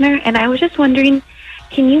podcast listener, and I was just wondering,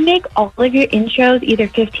 can you make all of your intros either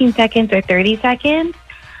 15 seconds or 30 seconds?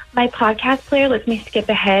 My podcast player lets me skip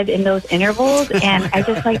ahead in those intervals, and I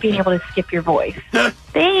just like being able to skip your voice.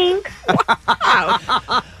 Thanks.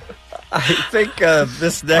 I think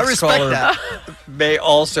this next respect caller that. may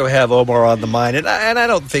also have Omar on the mind, and I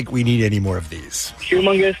don't think we need any more of these.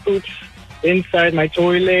 Humongous poops inside my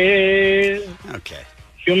toilet. Okay.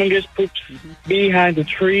 Humongous poops behind the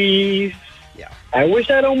trees. Yeah. I wish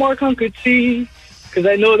that Omar Khan could see, because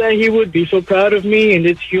I know that he would be so proud of me and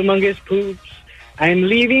it's humongous poops. I'm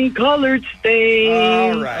leaving colored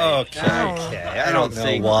stains. All right. Okay. I don't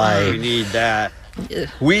think why. we need that.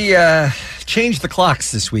 We changed the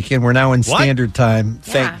clocks this weekend. We're now in standard time,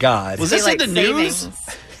 thank God. Was this in the news?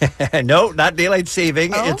 No, not daylight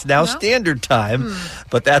saving. Oh, it's now standard time,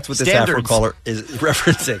 but that's what this Afro Standards. caller is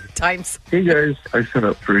referencing. Times. Hey guys, I signed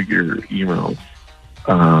up for your emails,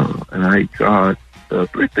 and I got a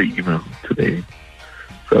birthday email today.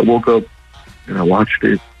 So I woke up and I watched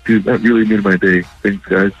it. Dude, that really made my day. Thanks,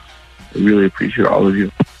 guys. I really appreciate all of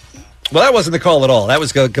you. Well, that wasn't the call at all. That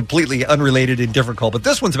was a completely unrelated and different call, but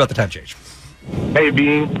this one's about the time change. Hey,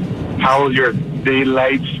 Bean, how was your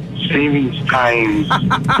daylight savings times?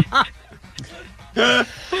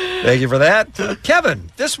 Thank you for that. Kevin,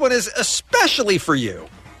 this one is especially for you.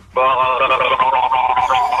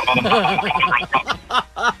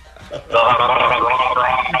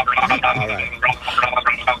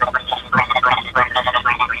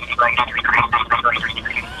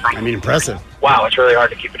 I mean, impressive. Wow, it's really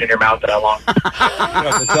hard to keep it in your mouth that long. You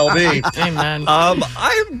don't have to tell me. Amen.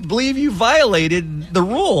 I believe you violated the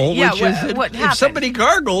rule, Yeah, which is what if happened? somebody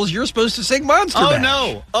gargles, you're supposed to sing Monster Oh, Mash.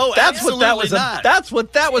 no. Oh, that's what that was. absolutely not. That's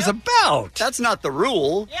what that was about. That's not the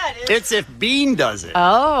rule. Yeah, it is. It's if Bean does it.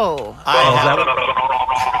 Oh. I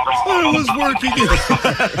was working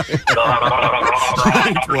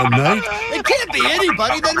one night. It can't be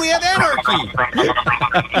anybody. Then we have anarchy.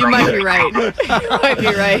 You might be right. You might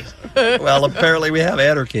be right. Well, apparently we have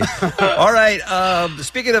anarchy. All right.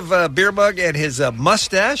 Speaking of Beer Mug and his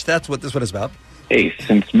mustache, that's what this one is about. Hey,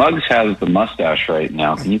 since Muggs has the mustache right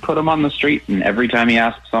now, can you put him on the street and every time he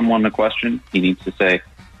asks someone a question, he needs to say,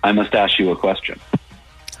 I must ask you a question.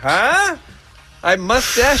 Huh? I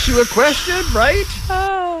must ask you a question, right?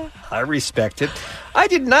 I respect it. I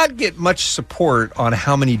did not get much support on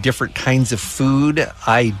how many different kinds of food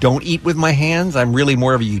I don't eat with my hands. I'm really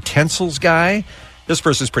more of a utensils guy. This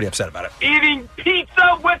person's pretty upset about it. Eating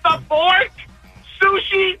pizza with a fork?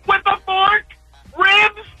 Sushi with a fork?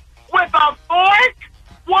 Ribs with a fork?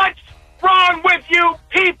 What's wrong with you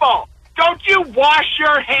people? Don't you wash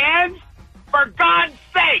your hands? For God's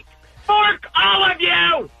sake, fork all of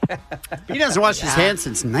you! He doesn't wash his hands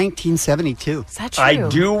since 1972. Is that true? I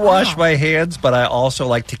do wash my hands, but I also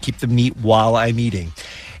like to keep them neat while I'm eating.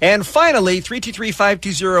 And finally,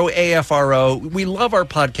 323-520-AFRO. We love our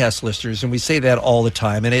podcast listeners, and we say that all the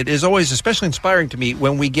time. And it is always especially inspiring to me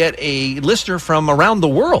when we get a listener from around the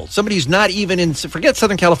world. Somebody who's not even in, forget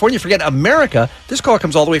Southern California, forget America. This call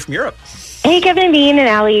comes all the way from Europe. Hey, Kevin and Bean and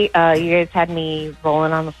Allie, you guys had me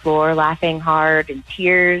rolling on the floor, laughing hard in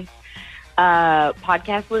tears.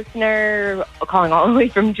 Podcast listener calling all the way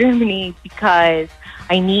from Germany because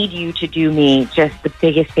I need you to do me just the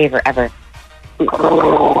biggest favor ever.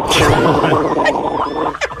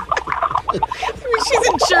 She's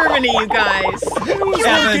in Germany, you guys.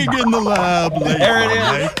 Working in the lab. There it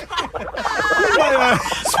is.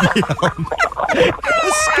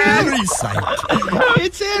 A scary sight.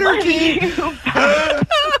 It's anarchy.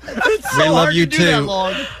 It's We so love hard you to do that too.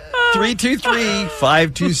 long.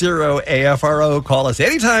 323-520-AFRO. Call us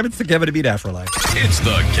anytime. It's the Kevin and Bean Afro Life. It's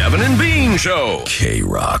the Kevin and Bean Show.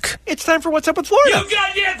 K-Rock. It's time for What's Up with Florida. You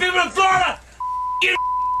goddamn people in Florida! You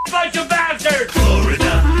bunch of bastards!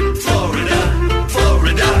 Florida.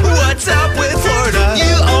 What's up with Florida?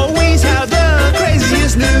 You always have the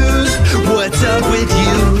craziest news. What's up with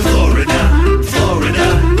you? Florida.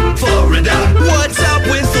 What's up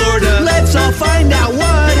with Florida? Let's all find out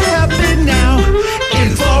what happened now in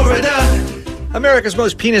Florida. America's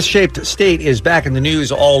most penis-shaped state is back in the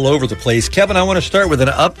news all over the place. Kevin, I want to start with an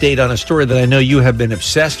update on a story that I know you have been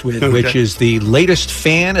obsessed with, which is the latest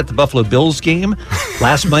fan at the Buffalo Bills game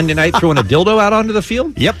last Monday night throwing a dildo out onto the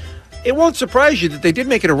field. Yep. It won't surprise you that they did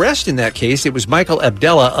make an arrest in that case. It was Michael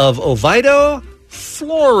Abdullah of Oviedo,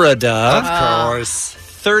 Florida. Of course.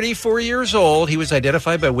 34 years old. He was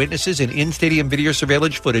identified by witnesses, and in-stadium video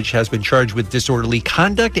surveillance footage has been charged with disorderly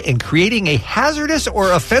conduct and creating a hazardous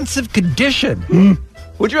or offensive condition.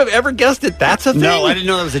 Would you have ever guessed that that's a thing? No, I didn't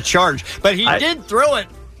know that was a charge. But he did throw it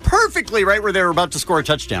perfectly right where they were about to score a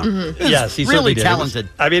touchdown. Yes, he really certainly did. talented.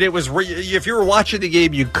 It was if you were watching the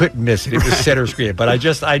game, you couldn't miss it. It was center screen. But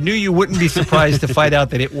I knew you wouldn't be surprised to find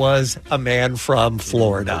out that it was a man from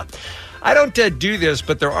Florida. I don't do this,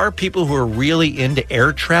 but there are people who are really into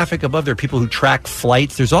air traffic above. There are people who track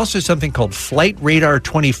flights. There's also something called Flight Radar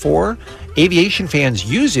 24. Aviation fans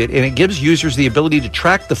use it, and it gives users the ability to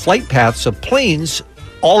track the flight paths of planes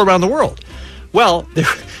all around the world. Well,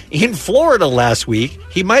 in Florida last week,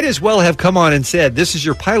 he might as well have come on and said, "This is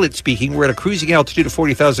your pilot speaking. We're at a cruising altitude of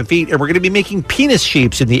 40,000 feet, and we're going to be making penis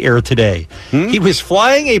shapes in the air today." He was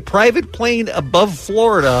flying a private plane above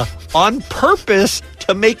Florida on purpose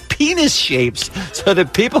to make penis shapes so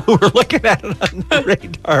that people who were looking at it on the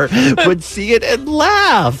radar would see it and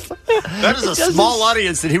laugh. That is a small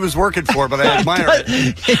audience that he was working for, but I admire it.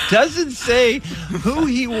 It doesn't say who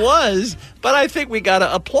he was, but I think we got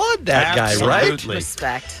to applaud that guy, right?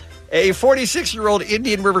 Respect. A 46-year-old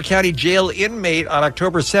Indian River County jail inmate on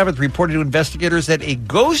October 7th reported to investigators that a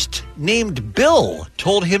ghost named Bill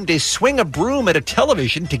told him to swing a broom at a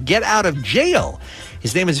television to get out of jail.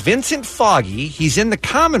 His name is Vincent Foggy. He's in the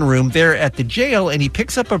common room there at the jail, and he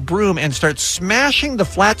picks up a broom and starts smashing the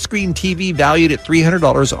flat-screen TV valued at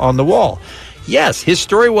 $300 on the wall. Yes, his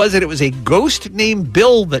story was that it was a ghost named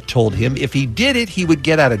Bill that told him if he did it, he would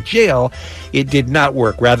get out of jail. It did not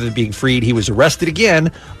work. Rather than being freed, he was arrested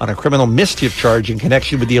again on a criminal mischief charge in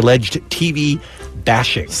connection with the alleged TV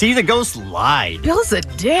bashing. See, the ghost lied. Bill's a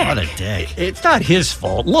dick. What a dick. It's not his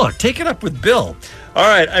fault. Look, take it up with Bill. All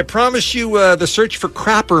right, I promise you the search for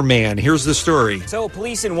Crapper Man. Here's the story. So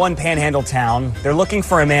police in one panhandle town, they're looking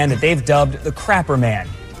for a man that they've dubbed the Crapper Man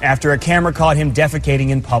after a camera caught him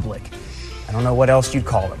defecating in public. I don't know what else you'd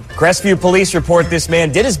call him. Crestview police report this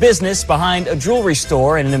man did his business behind a jewelry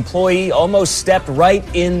store and an employee almost stepped right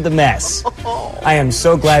in the mess. I am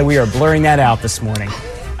so glad we are blurring that out this morning.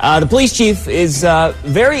 The police chief is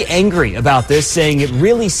very angry about this, saying it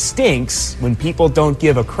really stinks when people don't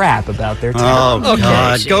give a crap about their town. Oh,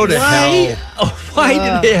 God. Go to hell. Why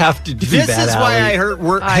did they have to do that? This is why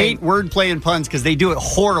Allie? I hate wordplay and puns, because they do it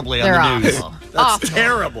horribly on the news. Awful. That's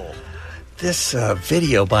terrible. This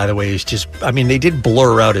video, by the way, is just, they did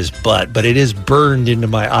blur out his butt, but it is burned into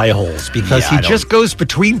my eye holes because he just goes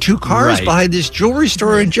between two cars behind this jewelry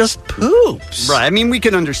store and just poops. Right. We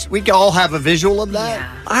can we can all have a visual of that.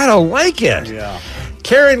 Yeah. I don't like it. Yeah.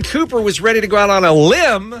 Karen Cooper was ready to go out on a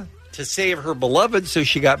limb to save her beloved, so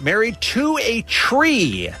she got married to a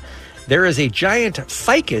tree. There is a giant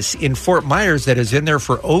ficus in Fort Myers that is in there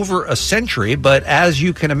for over a century, but as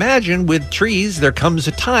you can imagine, with trees, there comes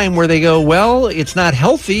a time where they go, well, it's not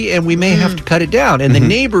healthy, and we may have to cut it down. And the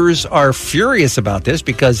neighbors are furious about this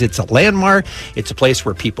because it's a landmark. It's a place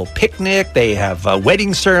where people picnic. They have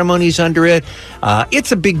wedding ceremonies under it.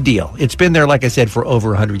 It's a big deal. It's been there, like I said, for over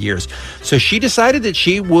 100 years. So she decided that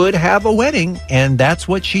she would have a wedding, and that's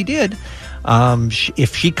what she did.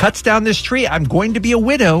 If she cuts down this tree, I'm going to be a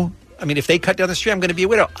widow. If they cut down the tree, I'm going to be a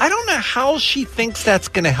widow. I don't know how she thinks that's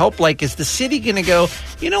going to help. Like, is the city going to go,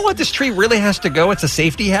 you know what, this tree really has to go? It's a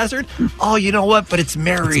safety hazard? Oh, you know what? But it's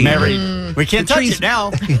married. It's married. We can't touch it now.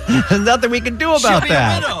 There's nothing we can do about She'll be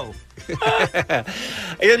that. a widow.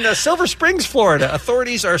 In Silver Springs, Florida,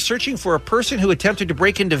 authorities are searching for a person who attempted to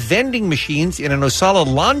break into vending machines in an Osala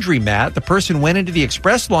laundromat. The person went into the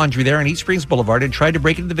Express Laundry there on East Springs Boulevard and tried to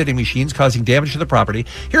break into the vending machines, causing damage to the property.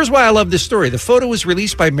 Here's why I love this story. The photo was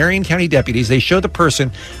released by Marion County deputies. They show the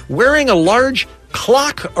person wearing a large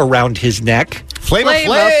clock around his neck. Flavor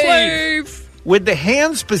Flav! With the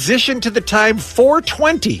hands positioned to the time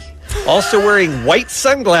 4:20. Also wearing white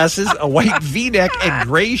sunglasses, a white V-neck, and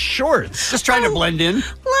gray shorts. Just trying to blend in.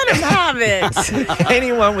 Let him have it.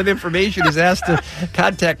 Anyone with information is asked to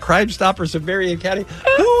contact Crime Stoppers of Marion County.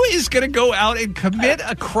 Who is going to go out and commit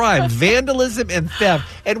a crime, vandalism and theft,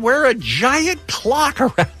 and wear a giant clock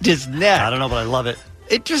around his neck? I don't know, but I love it.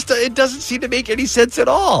 It doesn't seem to make any sense at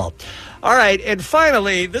all. All right, and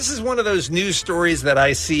finally, this is one of those news stories that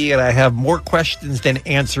I see, and I have more questions than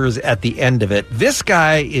answers at the end of it. This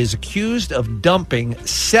guy is accused of dumping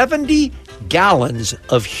 70 gallons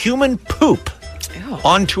of human poop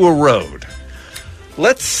onto a road.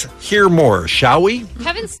 Let's hear more, shall we?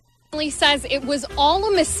 Kevin Smiley says it was all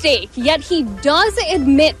a mistake, yet he does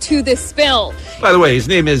admit to the spill. By the way, his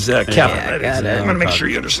name is Kevin. Yeah, I'm going to make sure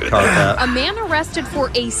you understand that. A man arrested for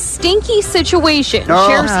a stinky situation Oh.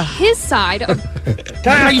 shares his side of...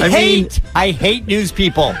 I hate news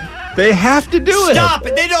people. They have to do it. Stop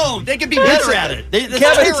it. They don't. They can be better at it. That's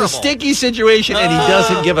Kevin, terrible. it's a stinky situation, and he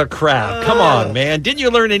doesn't give a crap. Come on, man. Didn't you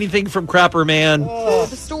learn anything from Crapper Man?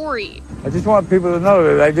 The story. I just want people to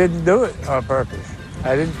know that I didn't do it on purpose.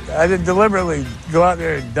 I didn't deliberately go out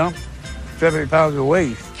there and dump 70 pounds of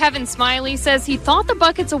waste. Kevin Smiley says he thought the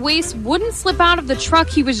buckets of waste wouldn't slip out of the truck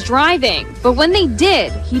he was driving, but when they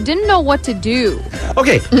did, he didn't know what to do.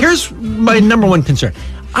 Okay, here's my number one concern.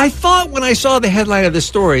 I thought when I saw the headline of this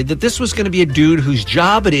story that this was going to be a dude whose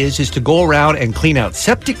job it is to go around and clean out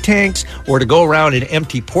septic tanks or to go around and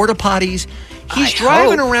empty porta potties. He's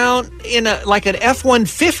driving around in like an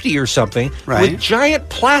F-150 or something with giant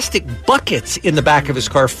plastic buckets in the back of his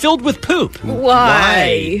car filled with poop.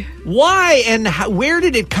 Why? Why? And where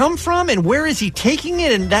did it come from? And where is he taking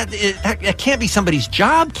it? And that can't be somebody's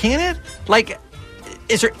job, can it? Like,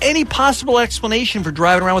 is there any possible explanation for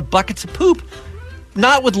driving around with buckets of poop?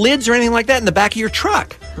 Not with lids or anything like that in the back of your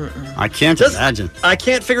truck. I can't imagine. I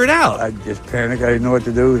can't figure it out. I just panicked. I didn't know what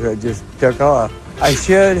to do, so I just took off. I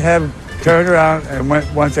should have turned around and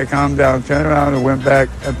once I calmed down, turned around and went back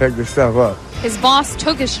and picked the stuff up. His boss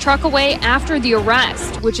took his truck away after the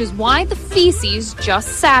arrest, which is why the feces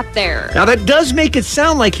just sat there. Now, that does make it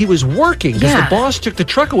sound like he was working because the boss took the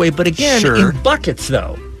truck away, but again, in buckets,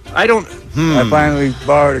 though. I don't... I finally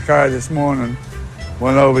borrowed a car this morning,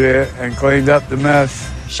 went over there and cleaned up the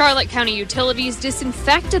mess. Charlotte County Utilities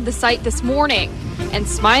disinfected the site this morning, and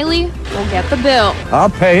Smiley will get the bill.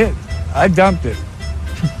 I'll pay it. I dumped it.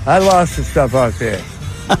 I lost the stuff out there.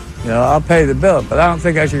 I'll pay the bill, but I don't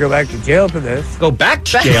think I should go back to jail for this. Go back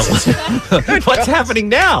to jail? What's happening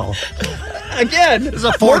now? Again, this is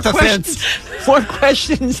a fourth offense. More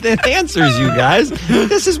questions than answers, you guys.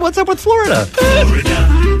 This is What's Up with Florida.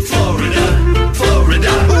 Florida, Florida,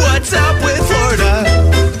 Florida. What's up with Florida?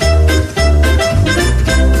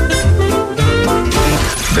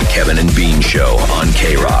 The Kevin and Bean Show on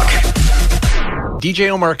K-Rock.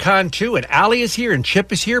 DJ Omar Khan, too, and Ali is here, and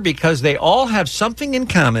Chip is here because they all have something in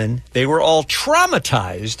common. They were all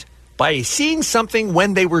traumatized by seeing something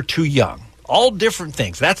when they were too young. All different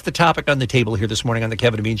things. That's the topic on the table here this morning on the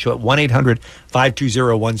Kevin and Bean Show at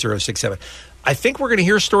 1-800-520-1067. I think we're going to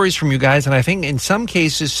hear stories from you guys, and I think in some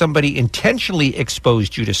cases somebody intentionally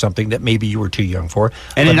exposed you to something that maybe you were too young for.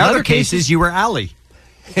 And in other cases, you were Ali.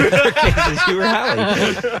 In other cases, you were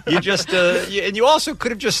Hallie. You just, and you also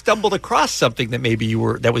could have just stumbled across something that maybe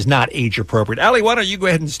that was not age appropriate. Allie, why don't you go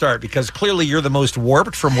ahead and start? Because clearly you're the most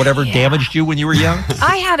warped from whatever damaged you when you were young.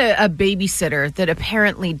 I had a babysitter that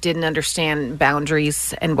apparently didn't understand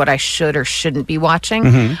boundaries and what I should or shouldn't be watching.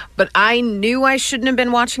 Mm-hmm. But I knew I shouldn't have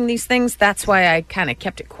been watching these things. That's why I kind of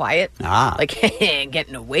kept it quiet. Like,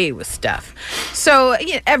 getting away with stuff. So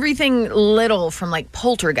everything little from like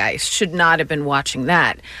Poltergeist, should not have been watching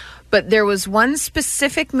that. But there was one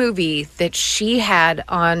specific movie that she had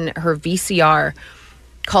on her VCR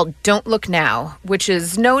called Don't Look Now, which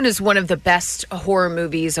is known as one of the best horror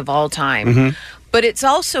movies of all time. Mm-hmm. But it's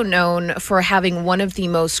also known for having one of the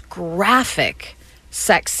most graphic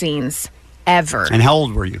sex scenes ever. And how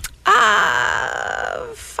old were you?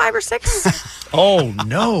 5 or 6. Oh,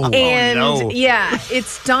 no. And yeah,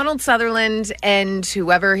 it's Donald Sutherland and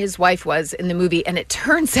whoever his wife was in the movie. And it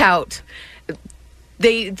turns out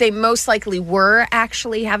they most likely were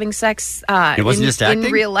actually having sex it wasn't just acting?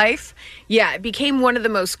 in real life. Yeah, it became one of the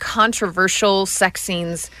most controversial sex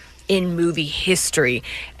scenes in movie history.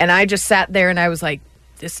 And I just sat there and I was like,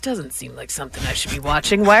 this doesn't seem like something I should be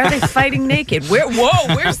watching. Why are they fighting naked?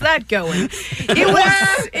 Where's that going?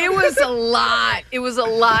 It was a lot. It was a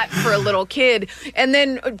lot for a little kid. And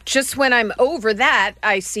then just when I'm over that,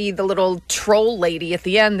 I see the little troll lady at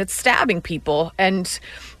the end that's stabbing people.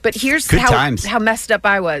 But here's how messed up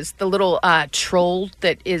I was. The little troll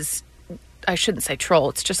that is, I shouldn't say troll,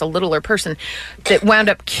 it's just a littler person that wound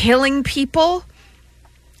up killing people.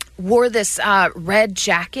 Wore this red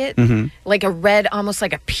jacket, like a red, almost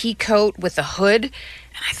like a pea coat with a hood.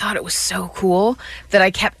 And I thought it was so cool that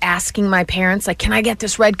I kept asking my parents, like, can I get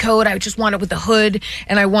this red coat? I just want it with a hood.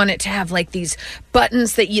 And I want it to have like these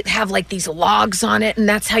buttons that you have like these logs on it. And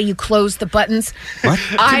that's how you close the buttons. What?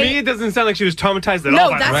 To me, it doesn't sound like she was traumatized at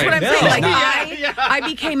all. No, that's what I'm saying. Like, I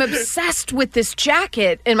became obsessed with this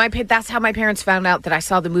jacket. And that's how my parents found out that I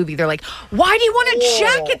saw the movie. They're like, why do you want a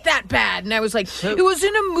jacket that bad? And I was like, it was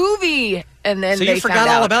in a movie. And then so you forgot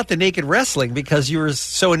all about the naked wrestling because you were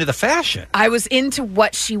so into the fashion. I was into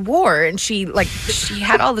what she wore, and she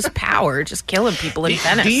had all this power, just killing people in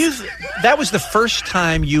Venice. That was the first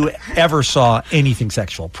time you ever saw anything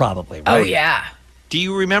sexual, probably, right? Oh yeah. Do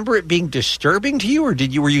you remember it being disturbing to you, or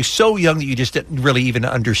were you so young that you just didn't really even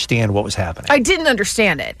understand what was happening? I didn't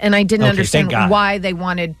understand it, and I didn't understand why they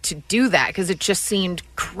wanted to do that, because it just seemed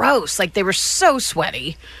gross. Like, they were so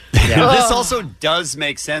sweaty. Yeah. This also does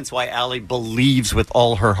make sense why Allie believes with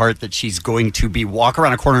all her heart that she's going to walk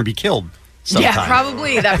around a corner and be killed sometime. Yeah,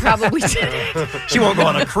 probably. That probably did it. She won't go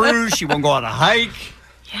on a cruise. She won't go on a hike.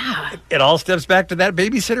 Yeah. It all steps back to that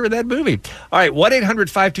babysitter in that movie. All right,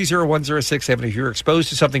 1-800-520-1067 if you're exposed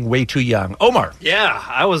to something way too young. Omar. Yeah,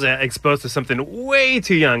 I was exposed to something way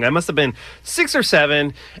too young. I must have been 6 or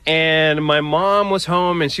 7, and my mom was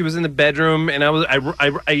home, and she was in the bedroom, and I was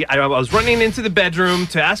running into the bedroom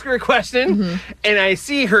to ask her a question, and I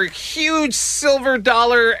see her huge silver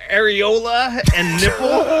dollar areola and nipple,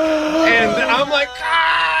 and I'm like,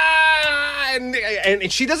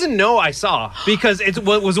 And she doesn't know I saw, because it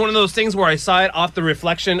was one of those things where I saw it off the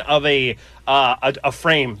reflection of a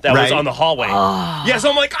frame that was on the hallway. Oh. Yeah, so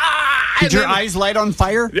I'm like, Did your eyes light on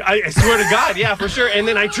fire? I swear to God, yeah, for sure. And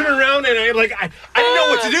then I turn around and I didn't know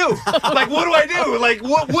what to do. Like, what do I do? Like,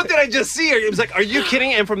 what did I just see? It was like, are you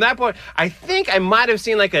kidding? And from that point, I think I might have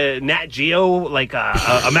seen like a Nat Geo, like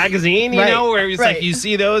a magazine, you know, where it's like you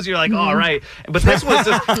see those, you're like, all right. But this was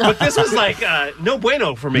like no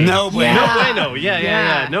bueno for me. No bueno. No bueno.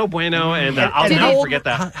 Yeah. No bueno. And I'll never forget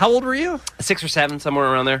that. How old were you? 6 or 7, somewhere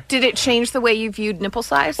around there. Did it change the way you viewed nipple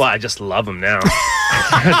size? Well, I just love them now.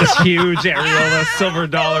 This huge areola silver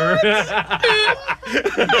dollar.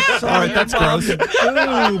 Sorry, that's gross.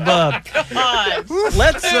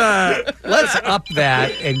 Let's up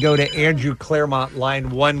that and go to Andrew Claremont,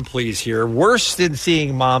 line 1, please. Here, worse than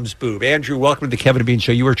seeing mom's boob. Andrew, welcome to the Kevin and Bean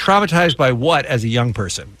Show. You were traumatized by what as a young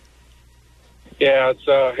person? Yeah, it's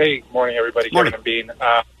hey, morning everybody. Morning. Kevin and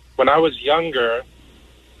Bean. When I was younger.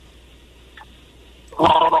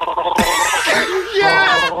 Yes!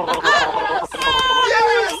 Yes!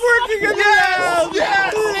 Working again!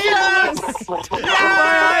 Yes!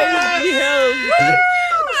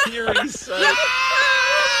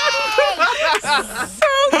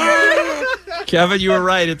 Kevin, you were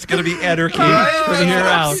right. It's going to be anarchy from here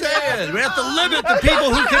out. We have to limit the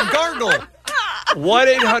people who can gargle.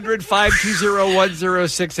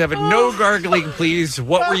 1-800-520-1067. No gargling, please.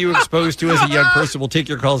 What were you exposed to as a young person? We'll take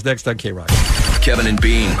your calls next on K-Rock. Kevin and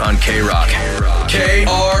Bean on K-Rock.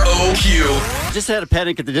 K-R-O-Q. Just had a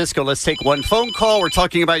Panic at the Disco. Let's take one phone call. We're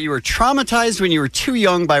talking about you were traumatized when you were too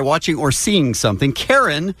young by watching or seeing something.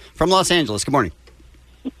 Karen from Los Angeles. Good morning.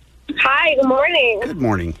 Hi, good morning. Good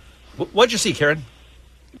morning. What'd you see, Karen?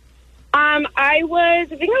 I think I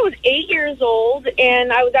was 8 years old,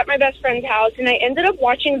 and I was at my best friend's house, and I ended up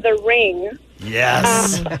watching The Ring.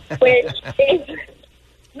 Yes. Which is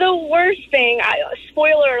the worst thing.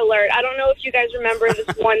 Spoiler alert, I don't know if you guys remember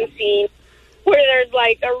this one scene where there's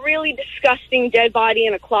like a really disgusting dead body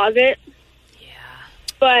in a closet.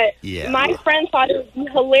 But my friend thought it would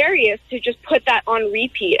be hilarious to just put that on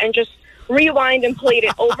repeat and just rewind and played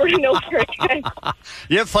it over and over again.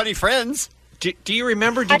 You have funny friends. Do you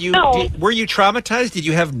remember? Were you traumatized? Did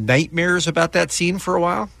you have nightmares about that scene for a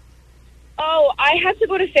while? Oh, I had to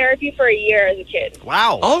go to therapy for a year as a kid.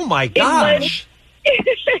 Wow. Oh, my gosh.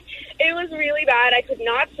 It was really bad. I could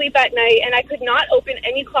not sleep at night, and I could not open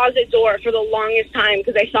any closet door for the longest time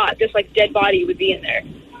because I thought this dead body would be in there.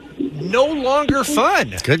 No longer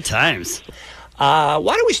fun. Good times. Why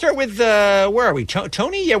don't we start with, where are we?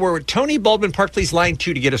 Tony? Yeah, we're with Tony Baldwin Park, please, line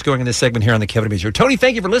 2 to get us going in this segment here on the Kevin and Bean Show. Tony,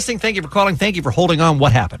 thank you for listening. Thank you for calling. Thank you for holding on.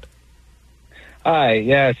 What happened? Hi,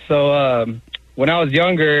 yeah. So when I was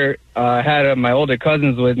younger, I had my older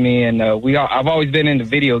cousins with me, and I've always been into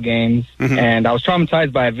video games, and I was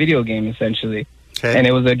traumatized by a video game, essentially. Okay. And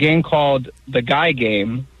it was a game called The Guy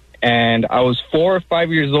Game, and I was 4 or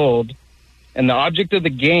 5 years old, and the object of the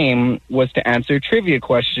game was to answer trivia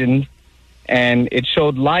questions, and it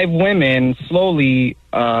showed live women slowly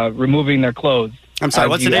removing their clothes. I'm sorry, as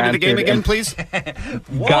what's the you name of the game answered. again, please?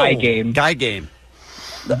 Guy Game. Guy Game.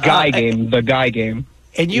 Guy Game. The Guy Game.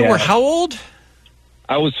 And you were how old?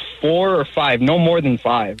 I was 4 or 5, no more than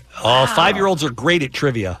 5. Oh, 5-year-olds are great at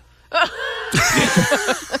trivia.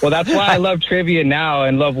 Well, that's why I love trivia now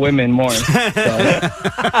and love women more. So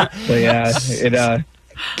yeah, it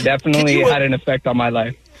definitely had an effect on my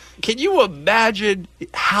life. Can you imagine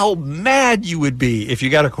how mad you would be if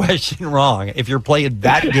you got a question wrong, if you're playing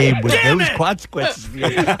that game with those consequences?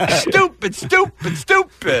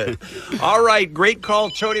 Stupid. All right, great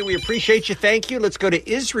call, Tony. We appreciate you. Thank you. Let's go to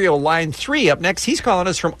Israel, line 3. Up next, he's calling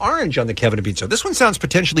us from Orange on the Kevin and Bean Show. This one sounds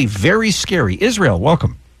potentially very scary. Israel,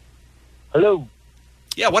 welcome. Hello.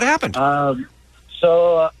 Yeah, what happened?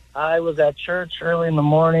 So I was at church early in the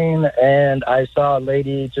morning, and I saw a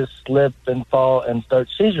lady just slip and fall and start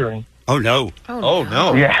seizuring. Oh, no. Oh,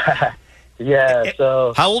 no. Yeah. Yeah,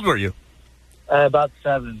 so... How old were you? About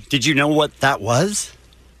 7. Did you know what that was?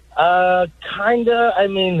 Kinda. I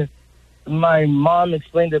mean, my mom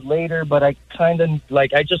explained it later, but I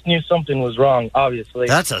I just knew something was wrong, obviously.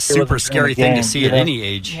 That's a super scary thing to see at any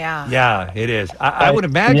age. Yeah, it is. I would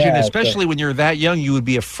imagine, especially when you're that young, you would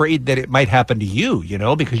be afraid that it might happen to you,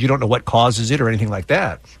 because you don't know what causes it or anything like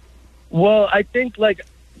that. Well, I think,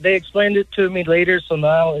 they explained it to me later, so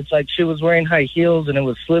now it's like she was wearing high heels and it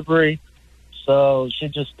was slippery, so she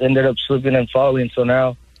just ended up slipping and falling, so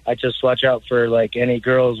now I just watch out for, any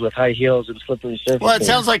girls with high heels and slippery surfaces. Well, it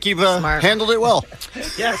sounds like you've handled it well.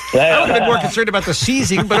 Yes. I would have been more concerned about the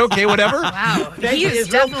seizing, but okay, whatever. Wow. He is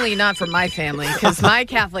definitely not from my family, because my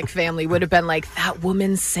Catholic family would have been like, that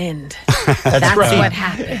woman sinned. That's right. what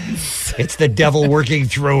happens. It's the devil working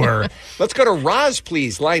through her. Let's go to Roz,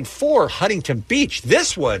 please. Line 4, Huntington Beach.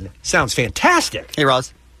 This one sounds fantastic. Hey,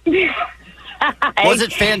 Roz. Was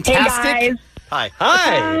it fantastic? Hey, guys. Hi.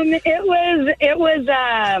 It was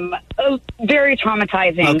very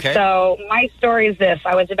traumatizing. Okay. So my story is this.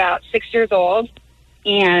 I was about 6 years old,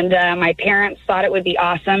 and my parents thought it would be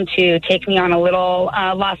awesome to take me on a little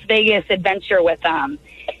Las Vegas adventure with them.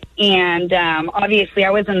 And obviously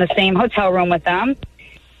I was in the same hotel room with them.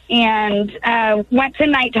 And went to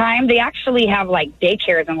nighttime. They actually have,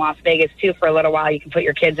 daycares in Las Vegas, too, for a little while. You can put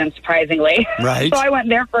your kids in, surprisingly. Right. So I went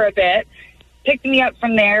there for a bit. Picked me up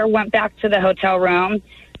from there, went back to the hotel room.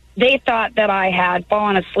 They thought that I had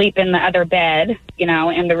fallen asleep in the other bed,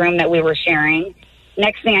 in the room that we were sharing.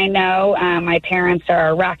 Next thing I know, my parents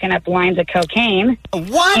are racking up lines of cocaine.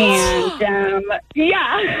 What? And,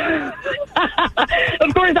 yeah.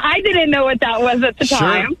 Of course, I didn't know what that was at the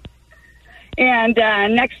time. And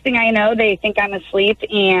next thing I know, they think I'm asleep,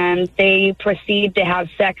 and they proceed to have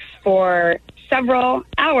sex for several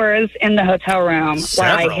hours in the hotel room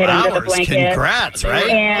while I hid under the blanket. Congrats, right?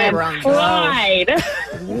 And cried.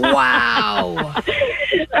 Wow.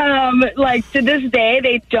 To this day,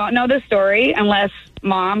 they don't know the story unless,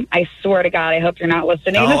 Mom, I swear to God, I hope you're not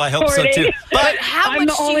listening. Oh, I hope so, too. But how I'm much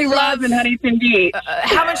the do only you love Roz in Huntington Beach.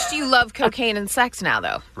 How much do you love cocaine and sex now,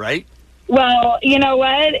 though? Right? Well, you know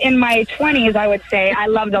what? In my 20s, I would say I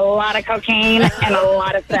loved a lot of cocaine and a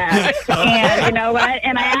lot of sex. And you know what?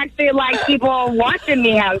 And I actually like people watching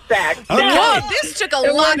me have sex. So Whoa, this took a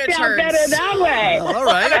lot of worked out turns. better that way. All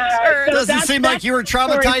right. So Doesn't seem like you were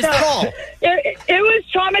traumatized at all. It was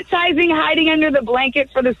traumatizing hiding under the blanket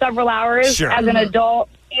for the several hours. Sure. As an adult,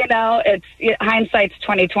 hindsight's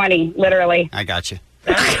 20/20, literally. I got you.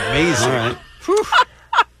 Amazing. All right.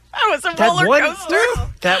 That was a roller coaster.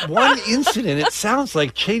 That one incident, it sounds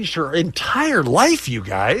like changed her entire life, you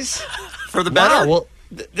guys. For the better. Wow, well,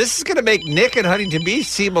 this is going to make Nick and Huntington Beach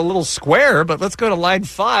seem a little square, but let's go to line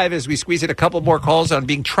 5 as we squeeze in a couple more calls on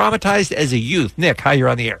being traumatized as a youth. Nick, hi, you're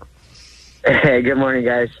on the air. Hey, good morning,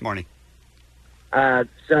 guys. Morning. That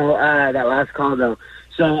last call, though.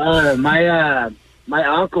 So, my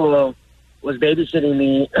uncle was babysitting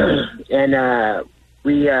me, and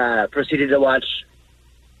we proceeded to watch,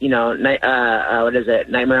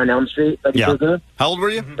 Nightmare on Elm Street. Yeah. How old were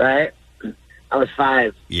you? Right? I was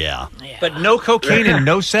 5. Yeah. But no cocaine and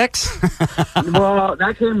no sex? Well,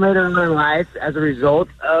 that came later on in life as a result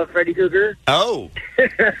of Freddy Krueger. Oh.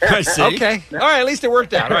 I see. Okay. All right, at least it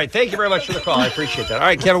worked out. All right, thank you very much for the call. I appreciate that. All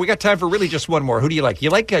right, Kevin, we got time for really just one more. Who do you like? You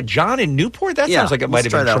like John in Newport? That sounds like it might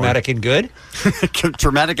have been traumatic and good.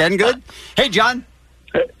 Traumatic and good? Hey, John.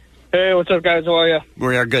 Hey, what's up, guys? How are you?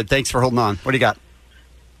 We are good. Thanks for holding on. What do you got?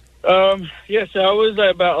 Yeah, so I was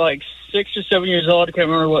about like 6 or 7 years old. I can't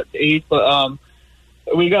remember what age, but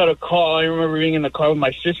we got a call. I remember being in the car with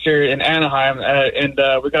my sister in Anaheim, and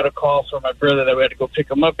we got a call from my brother that we had to go pick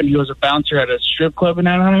him up, and he was a bouncer at a strip club in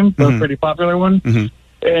Anaheim, a pretty popular one.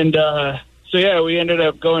 And so, yeah, we ended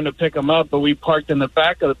up going to pick him up, but we parked in the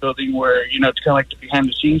back of the building where, you know, it's kind of like the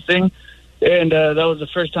behind-the-scenes thing. And that was the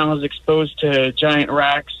first time I was exposed to giant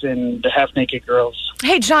racks and the half-naked girls.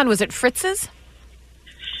 Hey, John, was it Fritz's?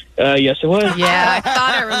 Yes, it was. Yeah, I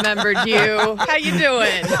thought I remembered you. How you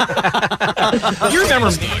doing? You remember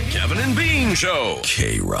The Kevin and Bean Show.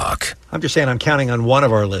 K-Rock. I'm just saying I'm counting on one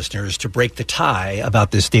of our listeners to break the tie about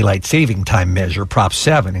this daylight saving time measure, Prop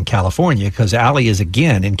 7 in California, because Allie is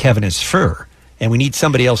again and Kevin is fur. And we need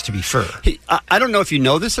somebody else to be fur. Hey, I don't know if you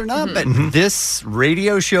know this or not, but this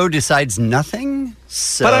radio show decides nothing.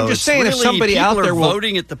 So But I'm just saying, if really, somebody people out there are will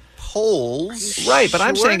voting at the polls. Right, but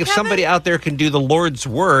I'm Sure, saying if somebody out there can do the Lord's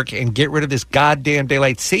work and get rid of this goddamn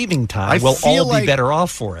daylight saving time, we'll all be better off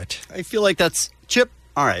for it. I feel like that's Chip.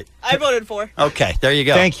 All right. I voted for. Okay, there you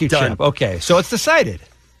go. Thank you, Done. Chip. Okay, so it's decided.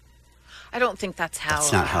 I don't think that's how.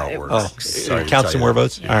 That's not how it works. Oh, Sorry to count tell some you. more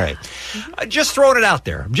votes? Yeah. All right. Just throwing it out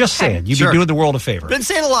there. I'm just saying. You'd Sure. be doing the world a favor. Been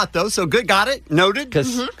saying a lot, though, so good. Got it. Noted.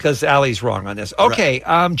 Because Allie's wrong on this. Okay,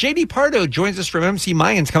 J.D. Pardo joins us from MC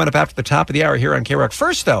Mayans coming up after the top of the hour here on K-Rock.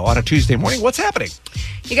 First, though, on a Tuesday morning, what's happening?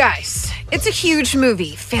 You guys, it's a huge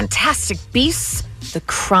movie. Fantastic Beasts, The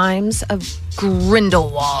Crimes of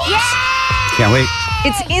Grindelwald. Can't wait.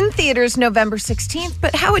 It's in theaters November 16th,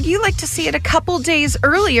 but how would you like to see it a couple days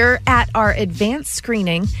earlier at our advanced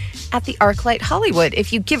screening at the ArcLight Hollywood?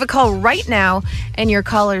 If you give a call right now and your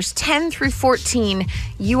callers 10 through 14,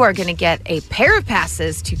 you are going to get a pair of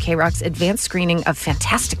passes to K-Rock's advanced screening of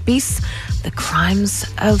Fantastic Beasts, The Crimes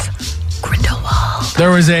of Grindelwald. There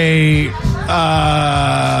was a,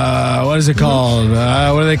 what is it called?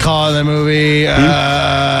 What do they call it in the movie?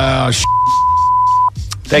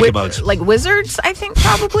 Thank you, Bugs. Like wizards, I think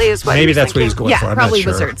probably is what Maybe he's that's what thinking. he's going yeah, for. I'm probably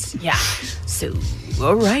not sure. wizards. Yeah. So,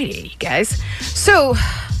 alrighty, guys. So,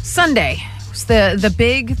 Sunday was the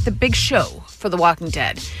big show for The Walking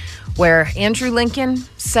Dead, where Andrew Lincoln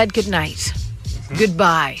said goodnight,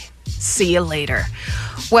 goodbye, see you later.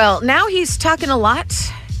 Well, now he's talking a lot,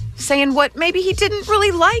 saying what maybe he didn't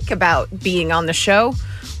really like about being on the show,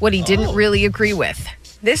 what he didn't really agree with.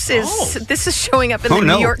 This is showing up in the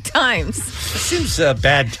New York Times. It seems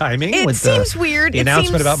bad timing. It with seems weird. The It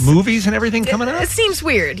announcement seems- about movies and everything coming up. It seems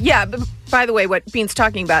weird. Yeah, but by the way, what Bean's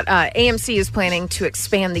talking about, AMC is planning to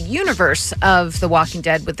expand the universe of The Walking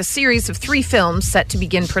Dead with a series of 3 films set to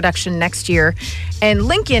begin production next year. And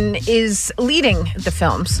Lincoln is leading the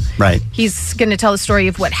films. Right. He's going to tell the story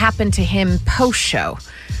of what happened to him post-show.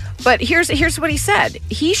 But here's what he said.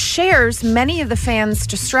 He shares many of the fans'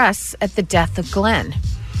 distress at the death of Glenn.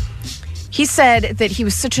 He said that he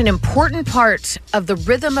was such an important part of the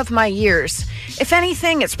rhythm of my years. If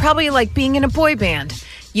anything, it's probably like being in a boy band.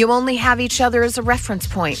 You only have each other as a reference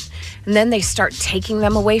point, and then they start taking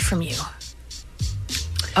them away from you.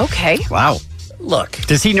 Okay. Wow. Look.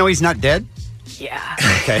 Does he know he's not dead? Yeah.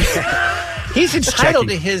 Okay. He's entitled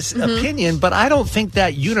to checking. his opinion, but I don't think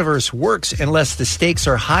that universe works unless the stakes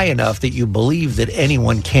are high enough that you believe that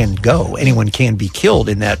anyone can go, anyone can be killed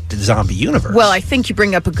in that zombie universe. Well, I think you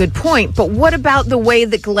bring up a good point, but what about the way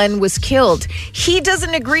that Glenn was killed? He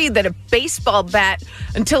doesn't agree that a baseball bat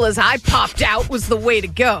until his eye popped out was the way to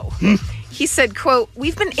go. He said, quote,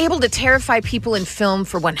 "We've been able to terrify people in film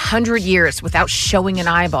for 100 years without showing an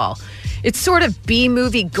eyeball. It's sort of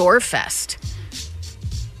B-movie gore fest."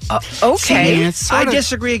 Okay. I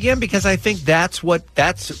disagree again because I think that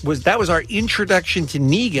was our introduction to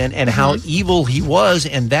Negan and how evil he was,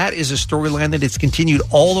 and that is a storyline that it's continued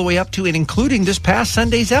all the way up to and including this past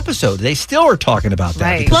Sunday's episode. They still are talking about that.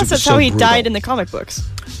 Right. because Plus, it was that's so how he brutal. died in the comic books.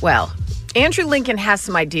 Well, Andrew Lincoln has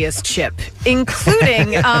some ideas, Chip,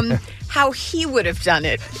 including how he would have done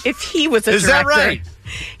it if he was a Is that director. right?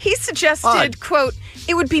 He suggested, quote,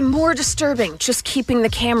 "It would be more disturbing just keeping the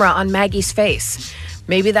camera on Maggie's face.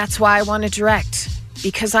 Maybe that's why I want to direct,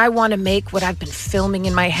 because I want to make what I've been filming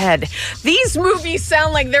in my head." These movies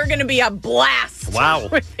sound like they're going to be a blast. Wow.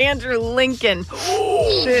 With Andrew Lincoln.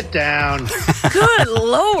 Sit down. Good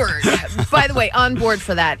Lord. By the way, on board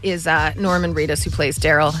for that is Norman Reedus, who plays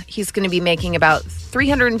Daryl. He's going to be making about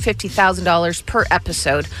 $350,000 per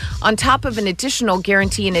episode, on top of an additional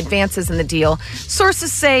guarantee and advances in the deal.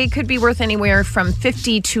 Sources say it could be worth anywhere from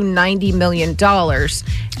 $50 to $90 million.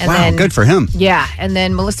 And Wow, good for him. Yeah, and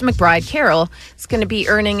then Melissa McBride Carroll is going to be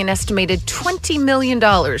earning an estimated $20 million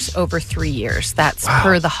over 3 years. That's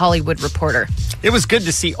per The Hollywood Reporter. It was good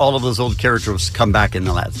to see all of those old characters come back in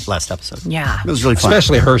the last episode. Yeah. It was really fun.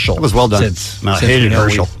 Especially Herschel. It was well done. I hated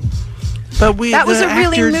Herschel. But that was a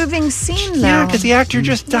really moving scene, though. Yeah, because the actor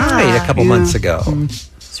just died a couple months ago.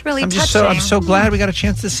 It's really I'm touching. so glad we got a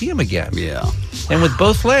chance to see him again. Yeah. And with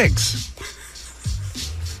both legs.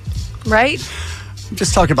 Right? I'm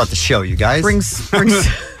just talking about the show, you guys. Brings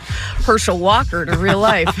Herschel Walker to real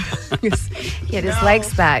life. He had his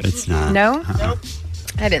legs back. It's not. No? Nope.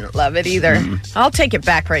 I didn't love it either. I'll take it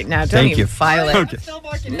back right now. Don't Thank even you. file it.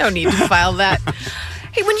 Okay. No need to file that.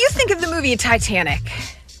 Hey, when you think of the movie Titanic,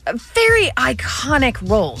 very iconic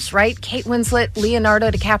roles, right? Kate Winslet,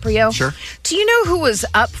 Leonardo DiCaprio. Sure. Do you know who was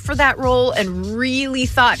up for that role and really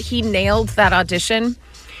thought he nailed that audition?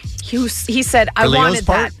 He said, I Leo's wanted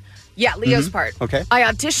part? that. Yeah, Leo's part. Okay. I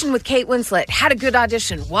auditioned with Kate Winslet, had a good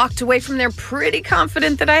audition, walked away from there pretty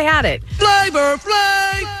confident that I had it. Flavor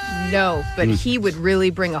Flav! No, but he would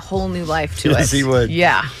really bring a whole new life to it. Yes, he would.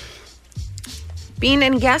 Yeah. Being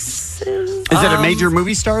in guesses? Is it a major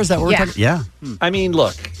movie star? Is that what we're talking? Yeah. I mean,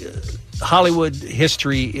 look, Hollywood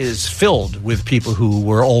history is filled with people who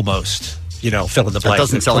were almost, fill in the blank.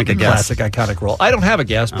 doesn't sound like a guess. Classic, iconic role. I don't have a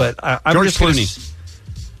guess, but I'm George just Clooney.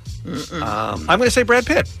 I'm going to say Brad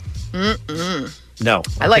Pitt. No.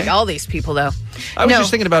 I like all these people, though. I was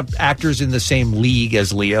just thinking about actors in the same league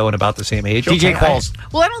as Leo and about the same age. DJ Qualls.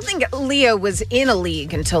 Well, I don't think Leo was in a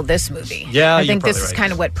league until this movie. Yeah, I you're think this probably is right.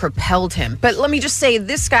 kind of what propelled him. But let me just say,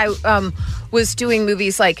 this guy was doing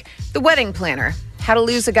movies like The Wedding Planner, How to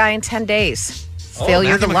Lose a Guy in 10 Days,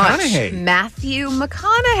 Failure to Matthew Launch. McConaughey. Matthew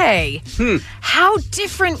McConaughey. How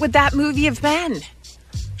different would that movie have been?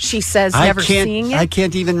 She says, never seeing it. I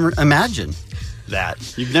can't even imagine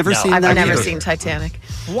that. You've never seen that I've never either. seen Titanic.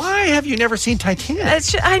 Why have you never seen Titanic?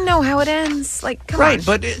 I know how it ends. Like, come on. Right,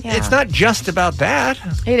 but it's not just about that.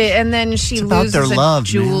 And then she It's about loses their a love,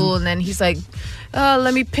 jewel, and then he's like, "Oh,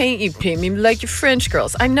 let me paint you. Paint me like your French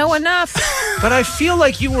girls. I know enough." But I feel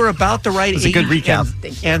like you were about the right It's a age good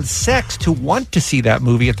recap. and sex to want to see that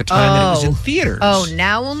movie at the time that it was in theaters. Oh,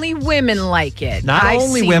 now only women like it. Not I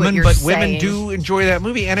only see what women, you're but saying. women do enjoy that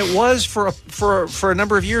movie, and it was for a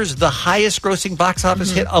number of years the highest-grossing box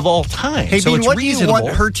office hit of all time. Hey, so Bean, it's what do you reasonable. want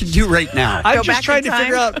her to do right now? I'm Go just back trying in to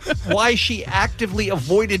figure time? out why she actively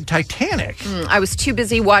avoided Titanic. I was too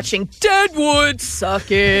busy watching Deadwood.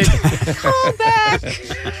 Suck it. Call back.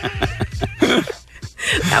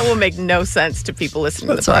 That will make no sense to people listening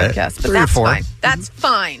to the That's all right. podcast, but 3 or that's 4. fine. That's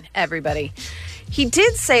fine, everybody. He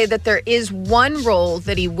did say that there is one role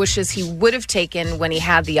that he wishes he would have taken when he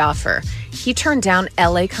had the offer. He turned down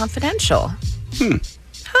LA Confidential.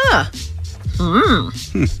 Huh.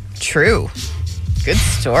 True. Good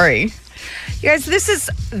story. You guys, this is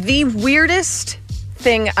the weirdest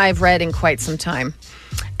thing I've read in quite some time.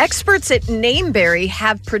 Experts at Nameberry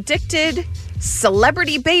have predicted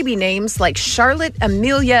celebrity baby names like Charlotte,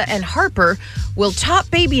 Amelia, and Harper will top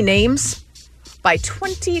baby names by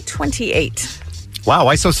 2028. Wow,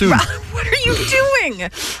 why so soon? What are you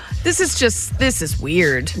doing? This is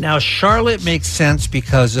weird. Now, Charlotte makes sense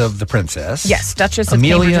because of the princess. Yes, Duchess of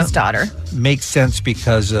Amelia Cambridge's daughter. makes sense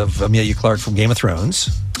because of Amelia Clark from Game of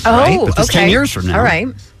Thrones. Oh, right? But that's okay. 10 years from now. All right.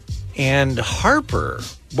 And Harper,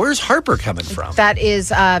 where's Harper coming from? That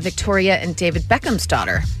is Victoria and David Beckham's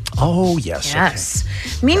daughter. Oh, yes.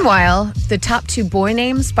 Yes. Meanwhile, the top 2 boy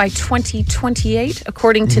names by 2028,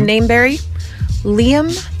 according to Nameberry,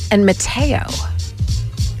 Liam and Mateo.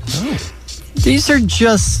 These are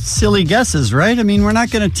just silly guesses, right? I mean, we're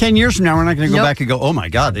not going to, 10 years from now, we're not going to go Nope. back and go, oh my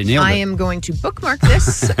God, they nailed I it. am going to bookmark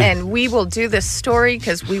this, and we will do this story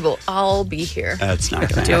because we will all be here That's not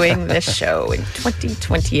going to doing this show in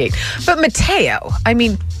 2028. But Mateo, I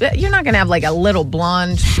mean, you're not going to have like a little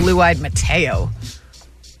blonde, blue-eyed Mateo.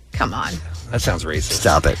 Come on. That sounds racist.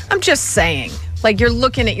 Stop it. I'm just saying. Like, you're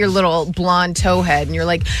looking at your little blonde towhead, and you're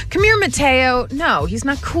like, come here, Mateo. No, he's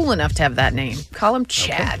not cool enough to have that name. Call him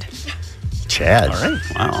Chad. Chad. All right.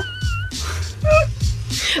 Wow.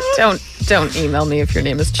 Don't email me if your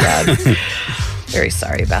name is Chad. Very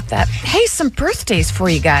sorry about that. Hey, some birthdays for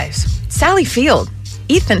you guys. Sally Field,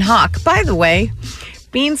 Ethan Hawke. By the way,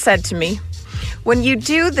 Bean said to me, when you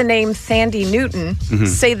do the name Thandie Newton,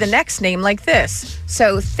 say the next name like this.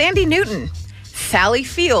 So, Thandie Newton, Sally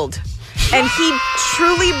Field. And he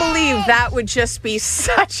truly believed that would just be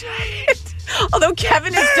such a hit. Although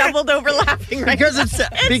Kevin is doubled over laughing right Because now.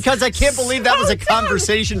 because I can't believe that was a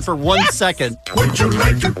conversation for 1 second. Would you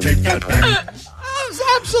like to take that back?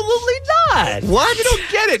 Absolutely not. What? You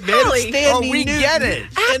don't get it, man. Holly. It's Thandie Oh, we Newton. get it.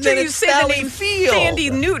 After And then you it's say Sally the name Field.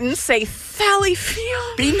 Thandie Newton, say Allie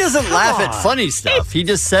feel? Bean doesn't laugh at funny stuff. He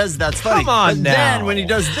just says that's funny. Come on but now. then when he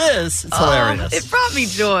does this, it's hilarious. It brought me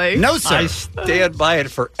joy. No, sir. I stand by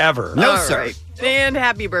it forever. No, All sir. right. And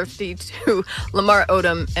happy birthday to Lamar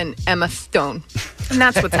Odom and Emma Stone. And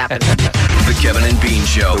that's what's happening. The Kevin and Bean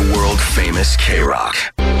Show, the world famous K-Rock.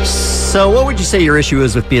 So what would you say your issue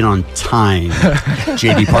is with being on time,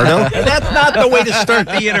 JD Pardo? That's not the way to start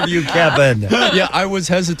the interview, Kevin. Yeah, I was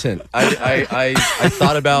hesitant. I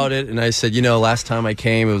thought about it, and I said, last time I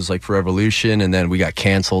came, it was like for Evolution, and then we got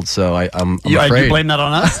canceled, so I'm afraid. You blame that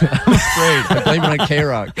on us? I'm afraid. I blame it on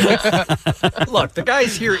K-Rock. Look, the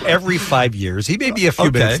guy's here every 5 years. He may be a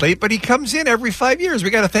few minutes late, but he comes in every 5 years. We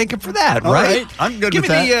got to thank him for that, All right? I'm good Give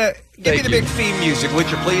with me that. Give me the big theme music, would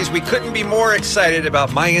you please? We couldn't be more excited about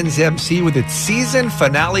Mayans MC with its season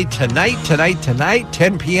finale tonight,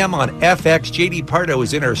 10 p.m. on FX. JD Pardo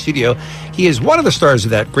is in our studio. He is one of the stars of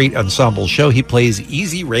that great ensemble show. He plays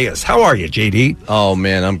Easy Reyes. How are you, JD? Oh,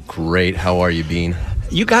 man, I'm great. How are you, Bean?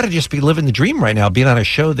 You got to just be living the dream right now, being on a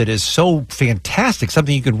show that is so fantastic,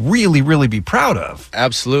 something you could really, really be proud of.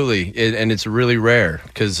 Absolutely. And it's really rare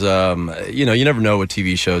because, you never know with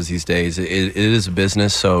TV shows these days. It is a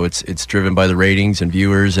business, so it's driven by the ratings and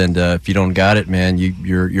viewers. And if you don't got it, man,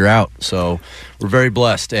 you're out. So we're very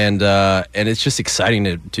blessed. And it's just exciting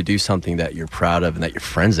to do something that you're proud of and that your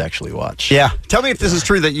friends actually watch. Yeah. Tell me if this is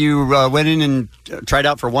true that you went in and tried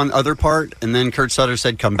out for one other part, and then Kurt Sutter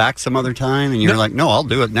said, come back some other time. And you're like, no, I'll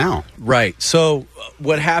do it now. Right. So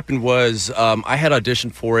what happened was I had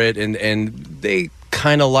auditioned for it, and they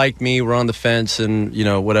kind of liked me. We're on the fence and,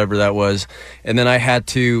 whatever that was. And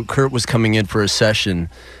then Kurt was coming in for a session,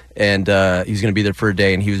 and he was going to be there for a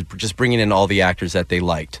day, and he was just bringing in all the actors that they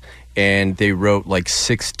liked. And they wrote like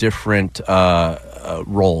 6 different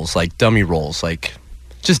roles, like dummy roles, like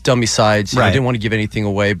just dummy sides. Right. I didn't want to give anything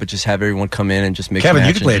away, but just have everyone come in and just make Kevin, some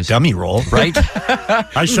you could play a dummy role, right?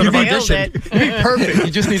 I should have auditioned. You'd be perfect.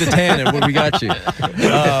 You just need a tan, and we got you.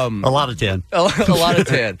 A lot of tan. A lot of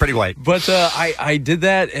tan. Pretty white. But I did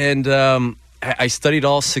that, and I studied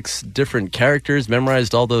all 6 different characters,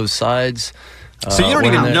 memorized all those sides. So you don't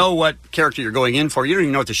even know what character you're going in for. You don't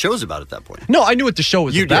even know what the show's about at that point. No, I knew what the show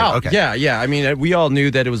was about. You did? Okay. Yeah. I mean, we all knew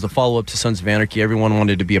that it was the follow-up to Sons of Anarchy. Everyone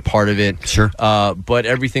wanted to be a part of it. Sure. But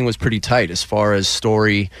everything was pretty tight as far as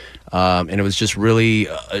story. And it was just really,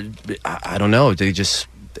 I don't know. They just,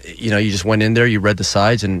 you just went in there, you read the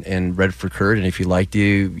sides and read for Kurt. And if he liked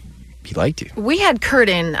you, he liked you. We had Kurt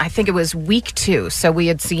in, I think it was week 2. So we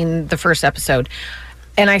had seen the first episode.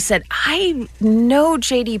 And I said, I know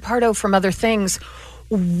JD Pardo from other things.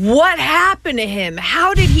 What happened to him?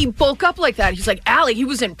 How did he bulk up like that? He's like, Allie, he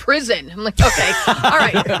was in prison. I'm like, okay, all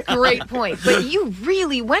right, great point. But you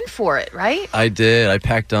really went for it, right? I did. I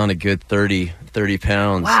packed on a good 30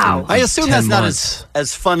 pounds. Wow. I assume 10 that's months. not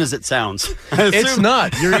as fun as it sounds. It's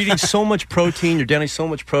not. You're eating so much protein. You're downing so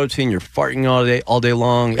much protein. You're farting all day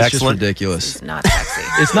long. It's Excellent. just ridiculous. It's not sexy.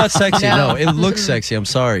 It's not sexy. No. No, it looks sexy. I'm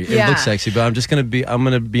sorry. Yeah. It looks sexy, but I'm gonna be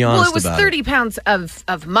honest Well, it was about 30 pounds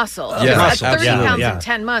of muscle. Yeah, That's 30 absolutely, pounds yeah. in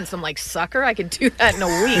 10 months. I'm like, sucker, I could do that in a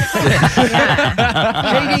week.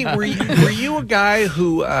 JD, were you a guy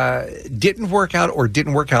who didn't work out or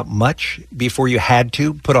didn't work out much before you had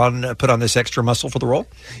to put on this extra muscle for the role?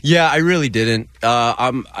 Yeah, I really didn't.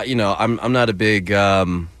 I'm not a big.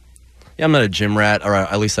 I'm not a gym rat, or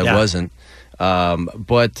at least I wasn't.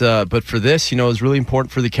 But for this, it was really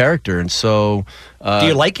important for the character, and so. Do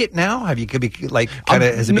you like it now? Have you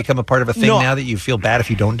has it become a part of a thing now that you feel bad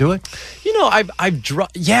if you don't do it?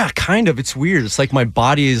 Yeah, kind of. It's weird. It's like my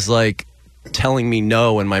body is like telling me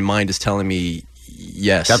no, and my mind is telling me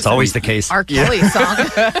yes. That's always the case. R. Kelly song.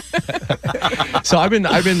 So I've been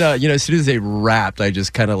as soon as they wrapped, I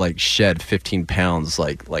just kind of like shed 15 pounds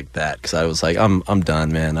like that because I was like, I'm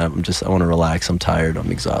done, man. I want to relax. I'm tired.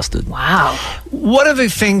 I'm exhausted. Wow. One of the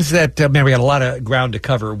things that man, we got a lot of ground to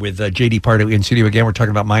cover with JD Pardo in studio again. We're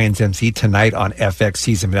talking about Mayans MC tonight on FX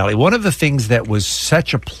season finale. One of the things that was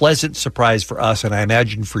such a pleasant surprise for us, and I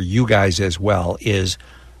imagine for you guys as well, is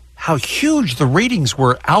how huge the ratings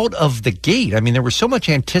were out of the gate. I mean, there was so much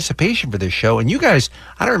anticipation for this show. And you guys,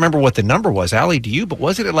 I don't remember what the number was. Allie, do you? But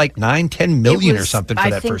wasn't it like 9-10 million or something for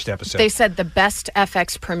that first episode? They said the best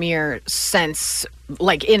FX premiere since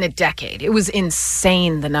like in a decade. It was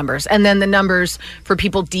insane, the numbers. And then the numbers for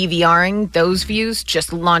people DVRing those views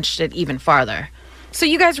just launched it even farther. So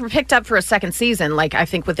you guys were picked up for a second season, like I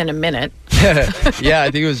think within a minute. Yeah,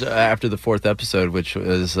 I think it was after the 4th episode, which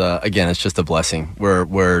was, again, it's just a blessing.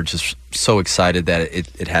 We're just so excited that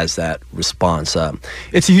it has that response.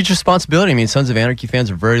 It's a huge responsibility. I mean, Sons of Anarchy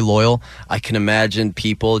fans are very loyal. I can imagine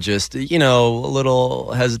people just, a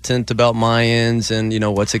little hesitant about Mayans and,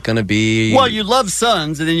 what's it going to be? Well, you love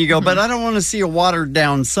Sons, and then you go, but I don't want to see a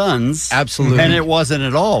watered-down Sons. Absolutely. And it wasn't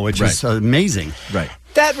at all, which is amazing. Right.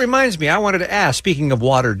 That reminds me, I wanted to ask, speaking of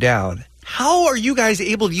watered down, how are you guys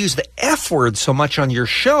able to use the F word so much on your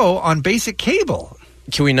show on basic cable?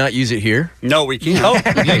 Can we not use it here? No, we can't. No. You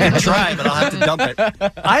can try, but I'll have to dump it.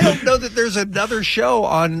 I don't know that there's another show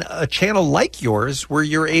on a channel like yours where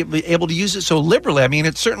you're able to use it so liberally. I mean,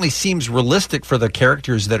 it certainly seems realistic for the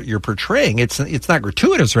characters that you're portraying. It's not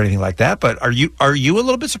gratuitous or anything like that, but are you a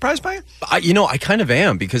little bit surprised by it? I kind of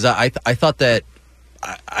am, because I thought that,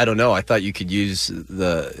 I don't know. I thought you could use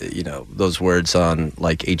those words on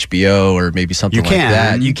like HBO or maybe something like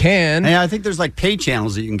that. You can. Yeah, I think there's like pay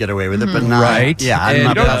channels that you can get away with it, but not. Right. Yeah, And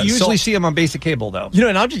You don't usually see them on basic cable, though.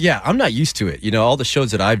 and I'm not used to it. All the shows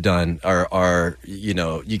that I've done are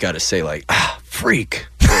you got to say like, freak.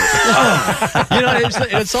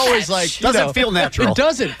 It's always like Doesn't feel natural. It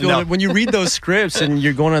doesn't feel No. when you read those scripts and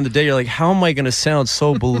you're going on the day. You're like, how am I going to sound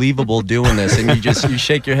so believable doing this? And you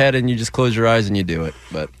shake your head and you just close your eyes and you do it.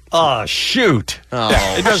 But oh, shoot!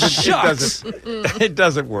 It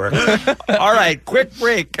doesn't work. All right, quick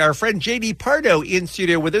break. Our friend JD Pardo in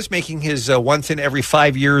studio with us, making his once in every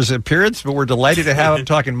 5 years appearance. But we're delighted to have him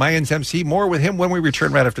talking Mayans MC. More with him when we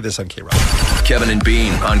return right after this on K-Rock. Kevin and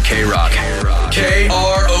Bean on K-Rock.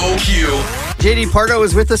 KROQ. JD Pardo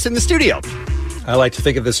is with us in the studio. I like to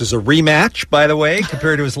think of this as a rematch, by the way,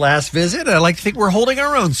 compared to his last visit. I like to think we're holding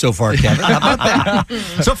our own so far, Kevin. How about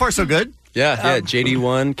that? So far, so good. Yeah. JD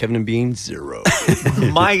 1, Kevin and Bean 0.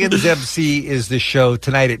 Mayans MC is the show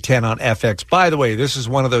tonight at 10 on FX. By the way, this is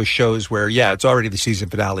one of those shows where, it's already the season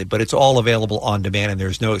finale, but it's all available on demand, and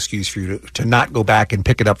there's no excuse for you to not go back and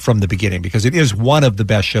pick it up from the beginning, because it is one of the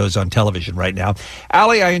best shows on television right now.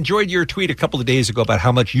 Allie, I enjoyed your tweet a couple of days ago about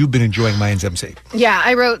how much you've been enjoying Mayans MC. Yeah,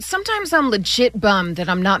 I wrote, sometimes I'm legit bummed that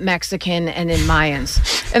I'm not Mexican and in Mayans.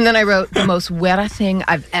 And then I wrote, the most weta thing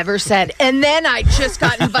I've ever said. And then I just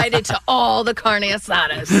got invited to all the carne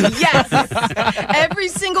asadas. Yes! Every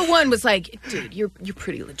single one was like, dude, you're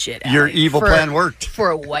pretty legit. Your Allie, evil plan worked.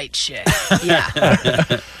 For a white chick. Yeah.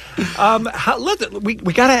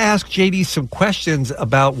 We got to ask JD some questions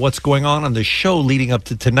about what's going on the show leading up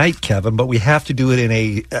to tonight, Kevin, but we have to do it in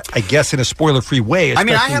a spoiler-free way. I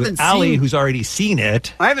mean, I especially haven't with Allie, seen- who's already seen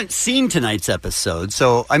it. I haven't seen tonight's episode,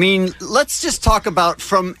 so, I mean, let's just talk about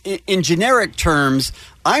in generic terms.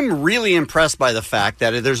 I'm really impressed by the fact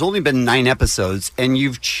that there's only been 9 episodes and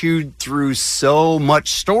you've chewed through so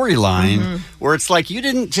much storyline where it's like you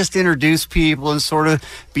didn't just introduce people and sort of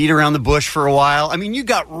beat around the bush for a while. I mean, you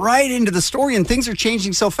got right into the story and things are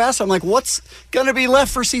changing so fast. I'm like, what's going to be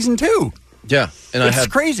left for season 2? Yeah. And it's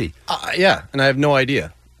crazy. And I have no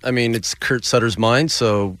idea. I mean, it's Kurt Sutter's mind,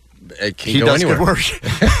 so it can go does anywhere. good work.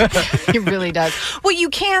 He really does. Well, you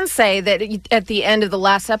can say that at the end of the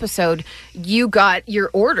last episode, you got your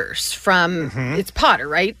orders from, it's Potter,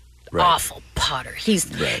 right? Right. Awful Potter. He's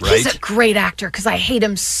Right. a great actor because I hate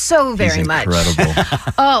him so very much. Incredible.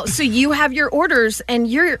 Oh, so you have your orders and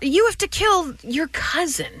you have to kill your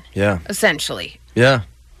cousin, Yeah. essentially. Yeah.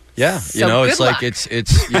 Yeah. So It's good like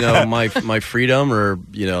luck. it's my freedom or,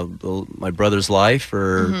 my brother's life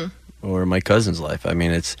or my cousin's life. I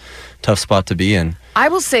mean, it's a tough spot to be in. I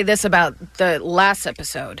will say this about the last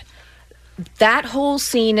episode. That whole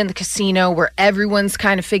scene in the casino where everyone's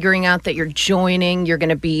kind of figuring out that you're going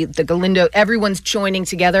to be the Galindo, everyone's joining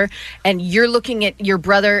together, and you're looking at your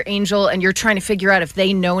brother, Angel, and you're trying to figure out if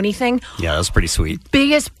they know anything. Yeah, that's pretty sweet.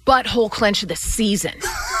 Biggest butthole clench of the season.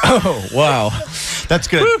 Oh, wow. That's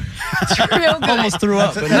good. It's real good. Almost threw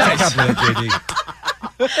up. But That's a compliment,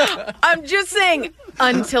 JD. I'm just saying,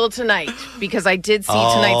 until tonight, because I did see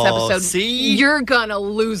tonight's episode. see? You're gonna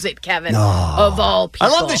lose it, Kevin. Of all people. I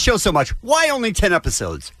love this show so much. Why only 10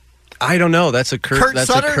 episodes? I don't know. That's a Kurt That's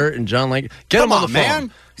Sutter? a Kurt and John Lang. Get him on the phone.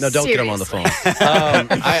 man. No, don't get him on the phone.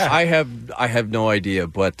 I have no idea,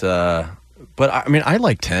 but I mean, I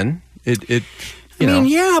like 10.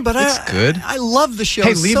 But it's good. I love the show.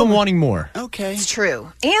 Hey, leave so them wanting more. Okay. It's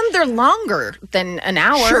true. And they're longer than an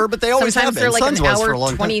hour. Sure, but they always Sometimes have they're been. like Sons an was for hour a long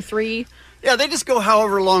time. 23. Yeah, they just go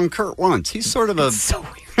however long Kurt wants. He's sort of a... So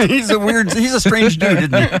weird. he's a strange dude,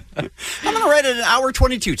 isn't he? I'm going to write it an hour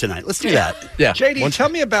 22 tonight. Let's do that. Yeah. JD, tell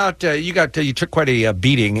me about you took quite a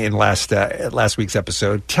beating in last week's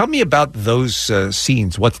episode. Tell me about those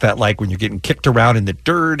scenes. What's that like when you're getting kicked around in the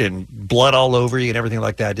dirt and blood all over you and everything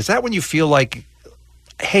like that? Is that when you feel like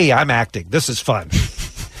hey, I'm acting. This is fun.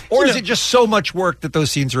 Or is it just so much work that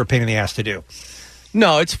those scenes are a pain in the ass to do?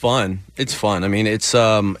 No, it's fun. It's fun. I mean, it's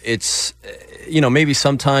maybe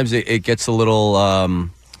sometimes it gets a little,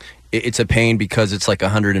 it's a pain because it's like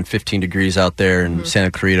 115 degrees out there in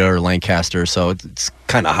Santa Clarita or Lancaster, so it's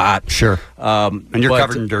kind of hot. Sure. And you're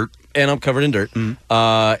covered in dirt. And I'm covered in dirt. And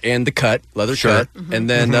the leather cut. And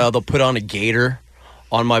then they'll put on a gator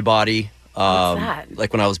on my body. What's that?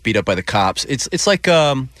 Like when I was beat up by the cops. It's like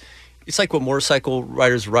what motorcycle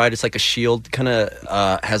riders ride. It's like a shield, kind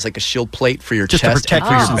of has like a shield plate for your Just chest. to protect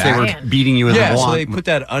you from they were beating you with a so wand. they put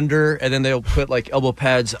that under, and then they'll put like elbow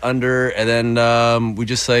pads under, and then we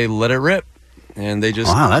just say, let it rip. And they just...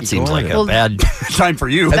 Wow, that seems like a bad time for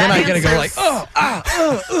you. And then I got to go like,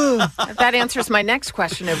 That answers my next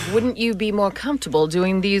question of, wouldn't you be more comfortable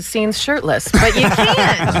doing these scenes shirtless? But you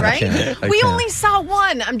can't, right? We only saw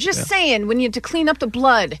one. I'm just saying, when you had to clean up the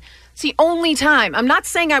blood, it's the only time. I'm not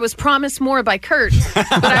saying I was promised more by Kurt,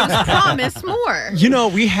 but I was promised more. You know,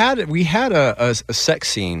 we had a sex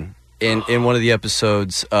scene in one of the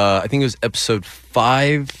episodes. I think it was episode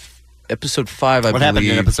 5. Episode 5, I believe. What happened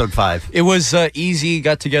in episode 5? It was Easy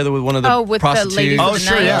got together with one of the with prostitutes. the ladies of the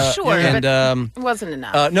night. Sure, and but it wasn't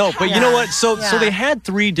enough. no, but you know what? So they had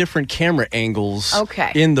 3 different camera angles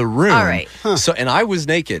in the room. All right. So and I was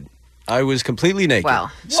naked. I was completely naked.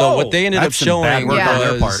 Wow. So what they ended up That's some bad showing work on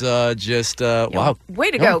their was part. just wow.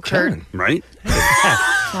 Way to go, Kurt. Kevin. Right?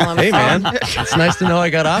 Hey, man. It's nice to know I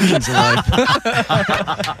got options in life.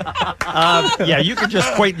 Yeah, you can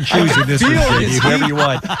just point and choose in this one, JD, whoever you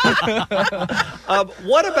want.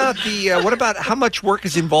 What about how much work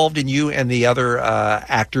is involved in you and the other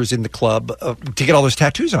actors in the club to get all those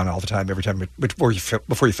tattoos on all the time, every time before you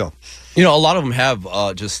film? You know, a lot of them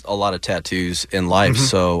have just a lot of tattoos in life.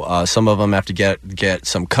 So some of them have to get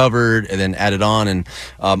some covered and then added on, and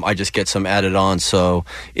I just get some added on. So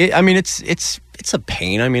it's a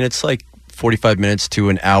pain. I mean, it's like 45 minutes to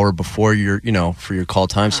an hour before for your call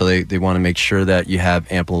time. So they want to make sure that you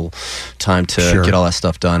have ample time to get all that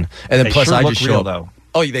stuff done. And then They plus sure I look just real, show though.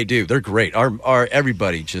 Oh, they do. They're great. Our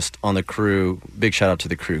everybody just on the crew. Big shout out to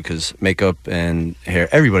the crew because makeup and hair,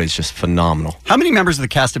 everybody's just phenomenal. How many members of the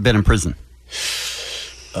cast have been in prison?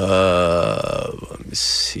 Let me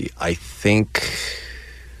see. I think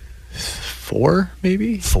 4,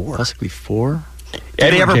 maybe 4, possibly 4.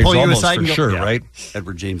 Did he ever James pull you Olmos aside? for And go, sure, right?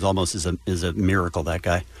 Edward James Olmos is a miracle. That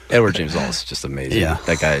guy. Edward James Olmos is just amazing. Yeah,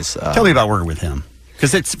 that guy's. Tell me about working with him,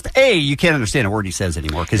 because it's you can't understand a word he says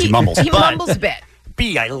anymore because he mumbles. He mumbles a bit.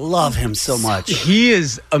 B, I love him so much. He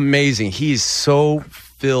is amazing. He's so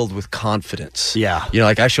filled with confidence. Yeah. You know,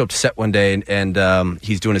 like I show up to set one day and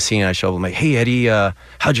he's doing a scene and I show up, I'm like, hey, Eddie,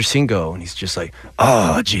 how'd your scene go? And he's just like,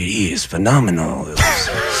 oh, JD is phenomenal. It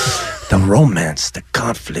was the romance, the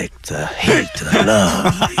conflict, the hate, the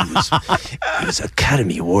love. He was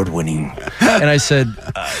Academy Award winning. And I said,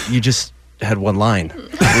 you just had one line.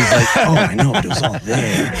 He's like, oh, I know, but it was all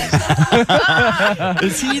there.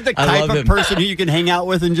 Is he the I type love of him. person who you can hang out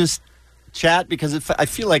with and just chat? Because I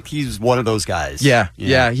feel like he's one of those guys. Yeah.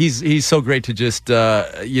 He's so great to just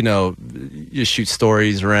just shoot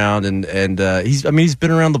stories around and he's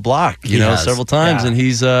been around the block several times and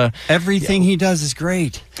he's everything he does is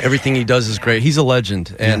great. Everything he does is great. He's a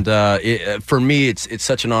legend, and for me, it's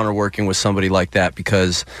such an honor working with somebody like that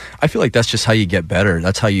because I feel like that's just how you get better.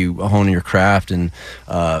 That's how you hone your craft, and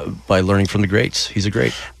by learning from the greats. He's a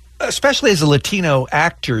great. Especially as a Latino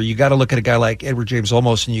actor, you got to look at a guy like Edward James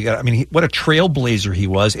Olmos, and what a trailblazer he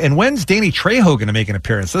was. And when's Danny Trejo going to make an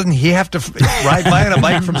appearance? Doesn't he have to ride by on a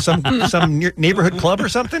bike from some neighborhood club or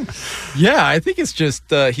something? Yeah, I think it's just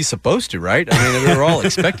he's supposed to, right? I mean, we were all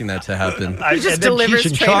expecting that to happen. He just delivers Cheech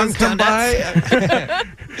and Chong Trejo's come donuts.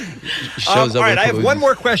 Shows all up right, I have with- one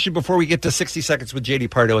more question before we get to 60 Seconds with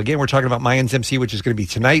JD Pardo. Again, we're talking about Mayans MC, which is going to be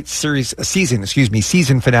tonight's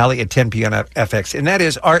season finale at 10 p.m. on FX. And that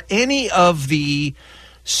is, are any of the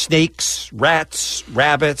snakes, rats,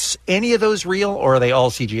 rabbits, any of those real, or are they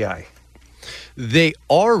all CGI? They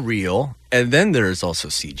are real, and then there's also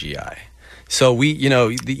CGI. So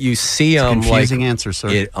you see them. Confusing answer,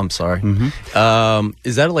 sir. I'm sorry. Mm-hmm.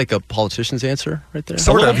 Is that like a politician's answer right there?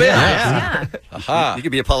 Sort of. Yeah. Aha. You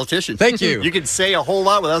could be a politician. Thank you. You could say a whole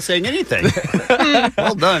lot without saying anything.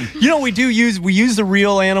 Well done. We use the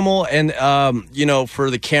real animal, and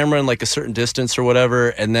for the camera in like a certain distance or whatever,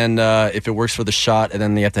 and then if it works for the shot, and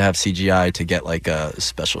then you have to have CGI to get like a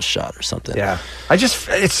special shot or something. Yeah,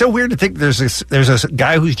 it's so weird to think there's a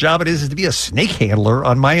guy whose job it is to be a snake handler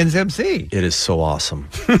on Mayans MC. It is so awesome.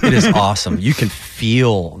 It is awesome. You can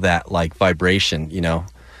feel that like vibration,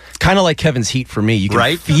 kind of like Kevin's heat for me. You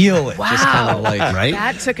can feel it. Wow. Just kind of like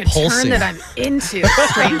That took a pulsing. turn that I'm into,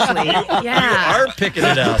 strangely. Yeah. You are picking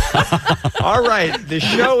it up. All right. The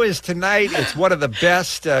show is tonight. It's one of the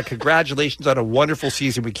best. Congratulations on a wonderful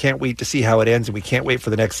season. We can't wait to see how it ends, and we can't wait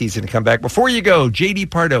for the next season to come back. Before you go, J.D.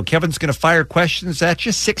 Pardo, Kevin's going to fire questions at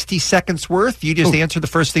you, 60 seconds worth. You just answer the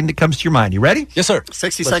first thing that comes to your mind. You ready? Yes, sir.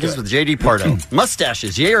 60 seconds with J.D. Pardo.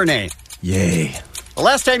 Mustaches, yay or nay? Yay. The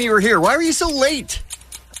last time you were here, why were you so late?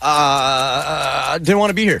 I didn't want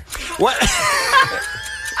to be here. What?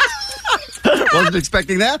 Wasn't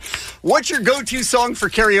expecting that. What's your go-to song for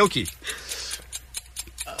karaoke?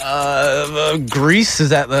 Grease, is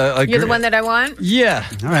that the... You're the one that I want? Yeah.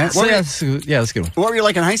 All right. So that's a good one. What were you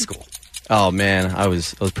like in high school? Oh, man, I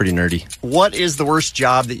was pretty nerdy. What is the worst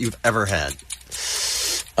job that you've ever had?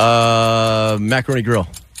 Macaroni grill.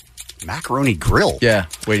 Macaroni grill? Yeah,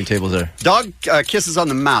 waiting tables there. Dog kisses on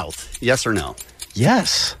the mouth, yes or no?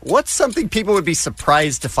 Yes. What's something people would be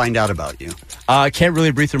surprised to find out about you? I can't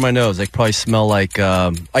really breathe through my nose. I probably smell like...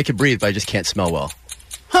 I can breathe, but I just can't smell well.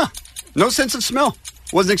 Huh. No sense of smell.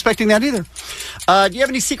 Wasn't expecting that either. Do you have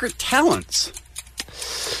any secret talents?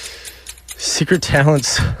 Secret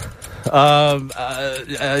talents...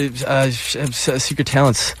 secret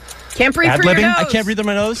talents. Can't breathe through your nose. I can't breathe through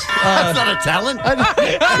my nose. That's not a talent.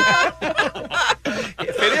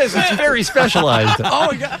 If it is, it's very specialized. Oh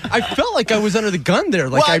my God. I felt like I was under the gun there.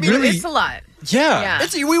 Like Well, I mean, really... It's a lot. Yeah.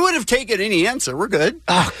 We would have taken any answer. We're good.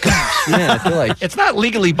 Oh, gosh. Man, I feel like... It's not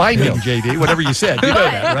legally binding, JD, whatever you said. You know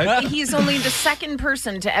that, right? He's only the second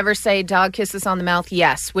person to ever say dog kisses on the mouth,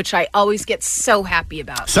 yes, which I always get so happy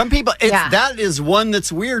about. Some people, that is one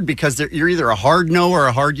that's weird because you're either a hard no or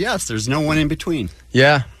a hard yes. There's no one in between.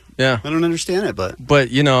 Yeah. Yeah. I don't understand it, but...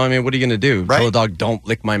 But, you know, I mean, what are you going to do? Right? Tell a dog, don't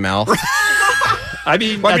lick my mouth? I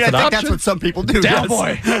mean, I that's an think option. that's what some people do. Down,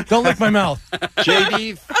 yes. boy. Don't lick my mouth.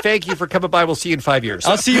 JD, thank you for coming by. We'll see you in 5 years.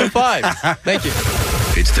 I'll see you in 5. Thank you.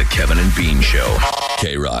 It's the Kevin and Bean Show.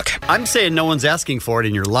 K-Rock. I'm saying no one's asking for it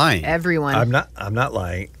and you're lying. Everyone. I'm not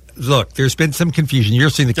lying. Look, there's been some confusion. You're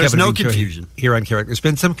seeing the There's Kevin no and Bean Show confusion. here on K-Rock. There's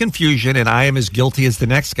been some confusion, and I am as guilty as the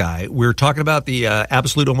next guy. We're talking about the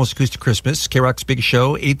Absolute Almost Acoustic Christmas, K-Rock's big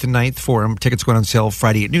show, 8th and 9th Forum. Tickets going on sale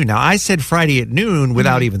Friday at noon. Now, I said Friday at noon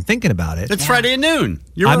without even thinking about it. It's Friday at noon.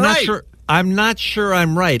 You're I'm right. I'm not sure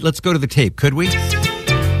I'm right. Let's go to the tape, could we?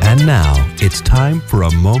 And now it's time for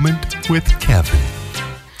a moment with Kevin.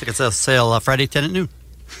 Tickets on sale Friday 10 at noon.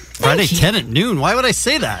 Friday 10 at noon? Why would I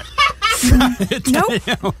say that? Nope.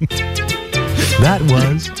 That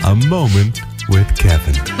was a moment with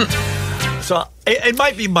Kevin. So it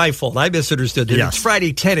might be my fault. I misunderstood it. Yes. It's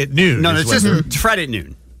Friday 10 at noon. No, is it's what- just it's Friday at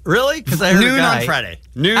noon. Really? Because I heard noon a guy. on Friday.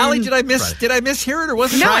 Noon. Allie, did I mishear it or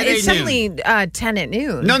was it No, Friday it's noon? definitely 10 at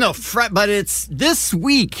noon. No, but it's this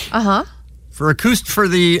week. Uh-huh. For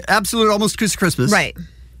the Absolute Almost Acoustic Christmas. Right.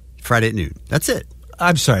 Friday at noon. That's it.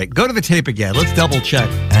 I'm sorry. Go to the tape again. Let's double check.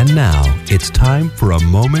 And now it's time for a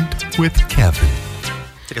moment with Kevin.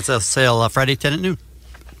 Tickets on sale Friday 10 at noon.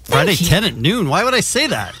 Friday 10 at noon? Why would I say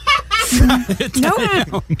that? No.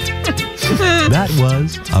 That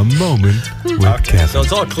was a moment with Kevin. So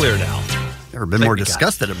it's all clear now. Never been more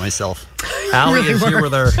disgusted at myself. Allie is here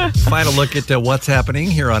with our final look at what's happening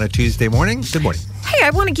here on a Tuesday morning. Good morning. Hey, I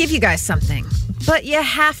want to give you guys something, but you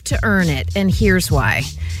have to earn it, and here's why.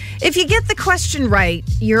 If you get the question right,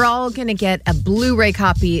 you're all going to get a Blu-ray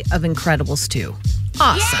copy of Incredibles 2.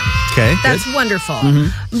 Awesome. Okay. That's wonderful.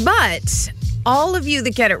 But all of you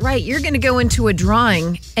that get it right, you're going to go into a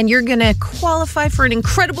drawing and you're going to qualify for an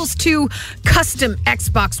Incredibles 2 custom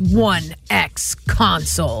Xbox One X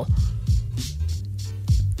console.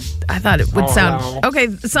 I thought it would sound okay,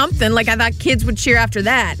 something like I thought kids would cheer after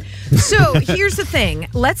that. So here's the thing.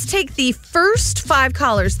 Let's take the first 5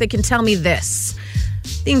 callers that can tell me this.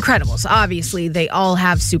 The Incredibles, obviously, they all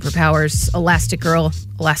have superpowers. Elastigirl,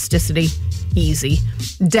 elasticity, easy.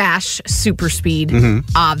 Dash, super speed,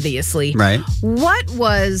 obviously. Right. What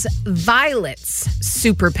was Violet's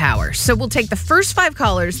superpower? So we'll take the first 5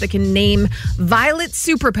 callers that can name Violet's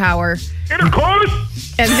superpower.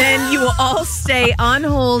 And then you will all stay on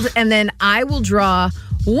hold, and then I will draw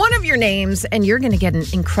one of your names, and you're going to get an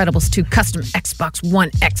Incredibles 2 custom Xbox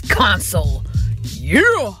One X console.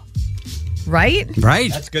 Yeah! Right? Right.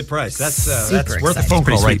 That's a good price. That's Super worth a exciting. phone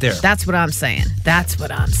call right there. That's what I'm saying.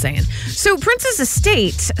 So Prince's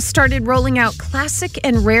estate started rolling out classic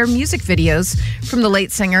and rare music videos from the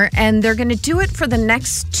late singer, and they're going to do it for the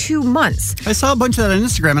next 2 months. I saw a bunch of that on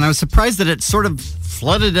Instagram, and I was surprised that it sort of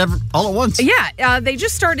flooded all at once. Yeah, they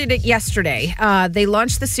just started it yesterday. They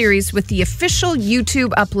launched the series with the official YouTube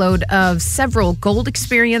upload of several Gold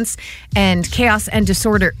Experience and Chaos and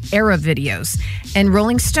Disorder era videos. And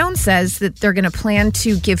Rolling Stone says that they're going to plan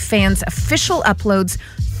to give fans official uploads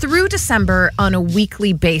through December on a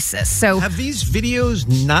weekly basis. So have these videos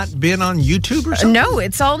not been on YouTube or something? No,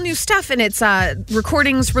 it's all new stuff, and it's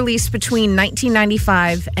recordings released between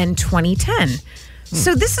 1995 and 2010.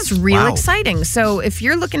 So this is real exciting. So if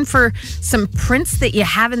you're looking for some Prince that you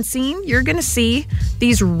haven't seen, you're going to see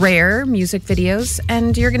these rare music videos,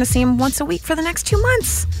 and you're going to see them once a week for the next 2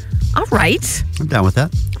 months. All right. I'm down with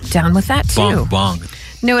that. Down with that, too. Bong.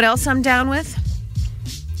 Know what else I'm down with?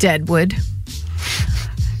 Deadwood.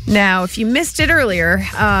 Now, if you missed it earlier,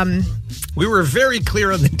 we were very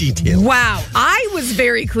clear on the details. Wow. I was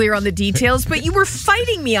very clear on the details, but you were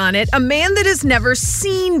fighting me on it. A man that has never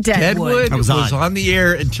seen Deadwood. Deadwood was on the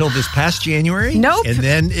air until this past January. Nope. And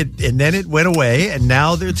then it went away, and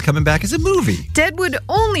now it's coming back as a movie. Deadwood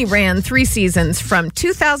only ran 3 seasons from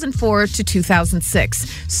 2004 to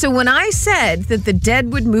 2006. So when I said that the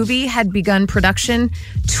Deadwood movie had begun production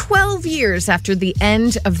 12 years after the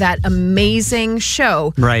end of that amazing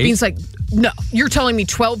show, right? He's like, no, you're telling me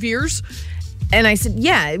 12 years? And I said,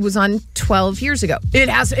 yeah, it was on 12 years ago.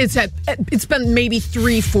 It's been maybe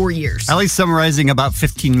 3-4 years. Allie's summarizing about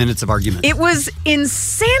 15 minutes of argument. It was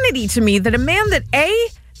insanity to me that a man that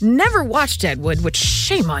never watched Deadwood, which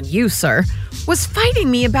shame on you, sir, was fighting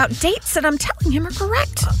me about dates that I'm telling him are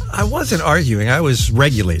correct. I wasn't arguing. I was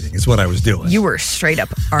regulating is what I was doing. You were straight up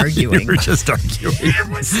arguing. You were just arguing.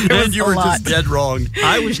 And you were just dead wrong.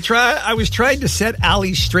 I was trying to set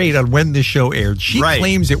Allie straight on when this show aired. She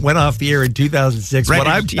claims it went off the air in 2006. Right. What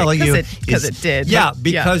I'm telling you is because it did. Yeah,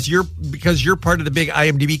 because you're part of the big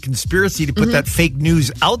IMDb conspiracy to put that fake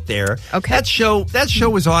news out there. Okay. That show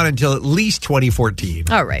was on until at least 2014.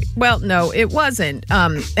 All right. Well, no, it wasn't.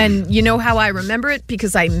 And you know how I remember it?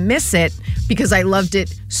 Because I miss it because I loved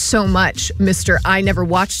it so much, Mr. I never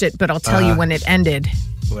watched it, but I'll tell you when it ended.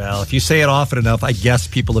 Well, if you say it often enough, I guess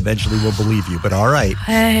people eventually will believe you. But all right.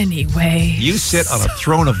 Anyway. You sit on a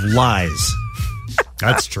throne of lies.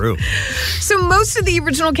 That's true. So most of the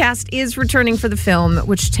original cast is returning for the film,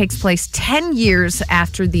 which takes place 10 years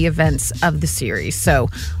after the events of the series. So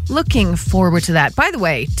looking forward to that. By the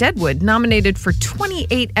way, Deadwood nominated for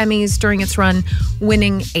 28 Emmys during its run,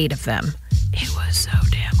 winning 8 of them. It was so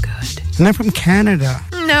damn good. And I'm from Canada.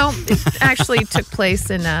 No, it actually took place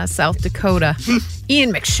in South Dakota.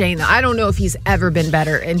 Ian McShane, though, I don't know if he's ever been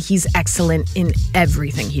better, and he's excellent in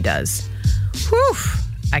everything he does. Whew.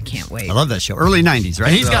 I can't wait. I love that show. Early 90s, right?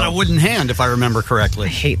 And he's got a wooden hand, if I remember correctly.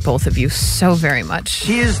 I hate both of you so very much.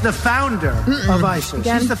 He is the founder of ISIS.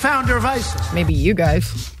 Again? He's the founder of ISIS. Maybe you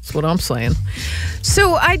guys. That's what I'm saying.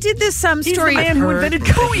 So I did this story. He's the man who invented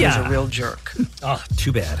Koya. He's a real jerk. Oh,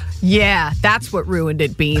 too bad. Yeah, that's what ruined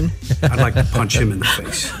it, Bean. I'd like to punch him in the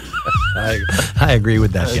face. I agree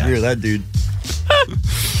with that guy. I agree with that dude.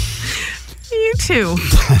 You too.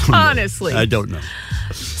 Honestly. I don't know.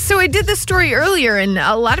 So I did this story earlier, and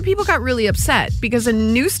a lot of people got really upset because a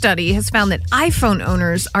new study has found that iPhone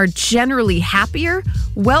owners are generally happier,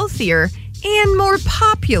 wealthier, and more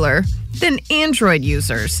popular than Android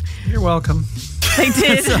users. You're welcome. They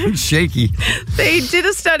did. That sounds shaky. They did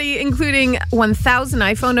a study including 1,000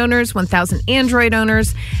 iPhone owners, 1,000 Android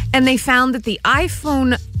owners, and they found that the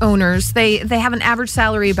iPhone owners, they have an average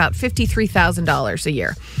salary about $53,000 a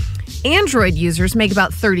year. Android users make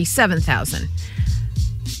about $37,000.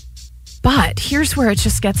 But here's where it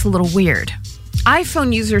just gets a little weird.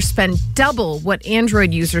 iPhone users spend double what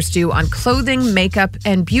Android users do on clothing, makeup,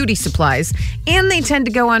 and beauty supplies, and they tend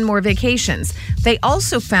to go on more vacations. They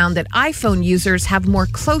also found that iPhone users have more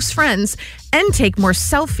close friends and take more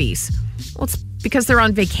selfies. Well, it's because they're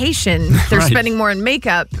on vacation, they're spending more on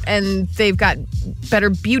makeup, and they've got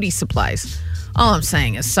better beauty supplies. All I'm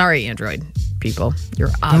saying is, sorry, Android people,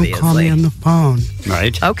 you're obviously... Don't call me on the phone.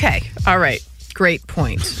 Right. Okay, all right. Great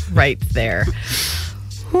point right there.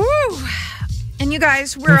 Woo! And you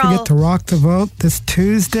guys, we're Don't forget to rock the vote this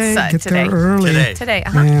Tuesday. Get today. there early. Today.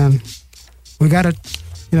 Man, we got to,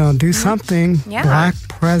 do something. Yeah. Black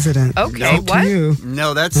president. Okay, Up what? to you.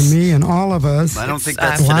 No, that's... And me and all of us. I don't think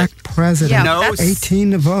that's Black today. president. Yeah, no.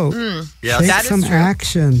 18 to vote. Yeah, Shake that is some true.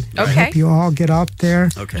 action. I Okay. hope you all get out there.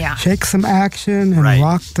 Okay. Yeah. Shake some action and Right.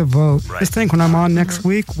 rock the vote. Right. Just think, when I'm on next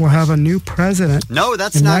week, we'll have a new president No,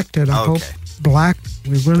 that's elected. not... I hope Okay. Black,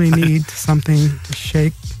 we really need something to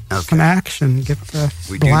shake some action. Get the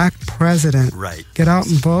We do. black president. Right. Get out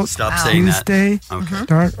and vote. Stop saying that. Tuesday. Okay.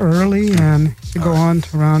 Start early and go on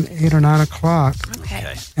to around 8 or 9 o'clock.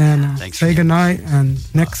 Okay. And Thanks say goodnight. And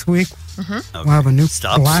next week we'll have a new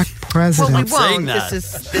black president. Well, we won't.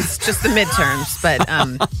 This is just the midterms. But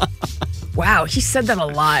wow, he said that a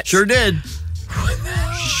lot. Sure did.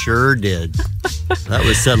 Sure did. That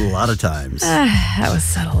was said a lot of times. That was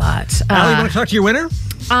said a lot. Allie, you want to talk to your winner?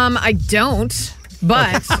 I don't,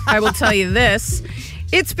 but I will tell you this.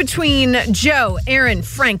 It's between Joe, Aaron,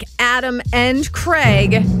 Frank, Adam, and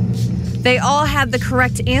Craig. They all had the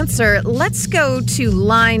correct answer. Let's go to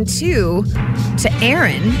line 2 to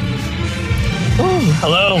Aaron.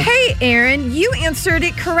 Hello. Hey, Aaron, you answered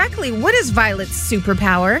it correctly. What is Violet's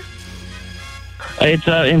superpower? It's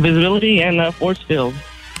invisibility and force field.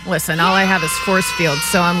 Listen, all I have is force field,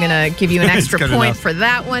 so I'm going to give you an extra Good point enough. for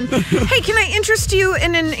that one. Hey, can I interest you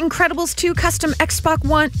in an Incredibles 2 custom Xbox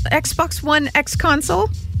One X console?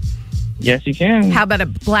 Yes, you can. How about a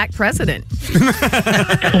black president?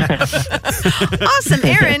 Awesome.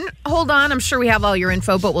 Aaron, hold on. I'm sure we have all your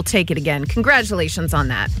info, but we'll take it again. Congratulations on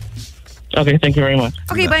that. Okay, thank you very much.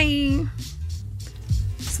 Okay, bye.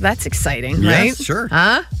 So that's exciting, Yes, right? sure.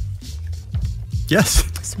 Huh? Yes.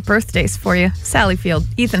 Some birthdays for you. Sally Field,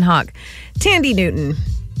 Ethan Hawke, Tandy Newton.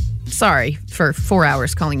 Sorry for 4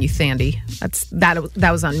 hours calling you Thandy.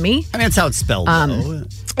 That was on me. I mean, that's how it's spelled, though.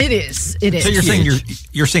 It is. It is. So you're saying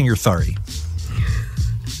you're saying you're sorry.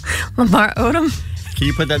 Lamar Odom. Can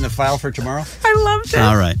you put that in the file for tomorrow? I loved it.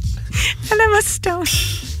 All right. And Emma Stone.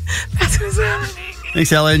 That's what's happening.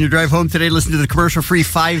 Thanks, Allie. On your drive home today, listen to the commercial-free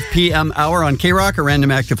 5 p.m. hour on K-Rock, a random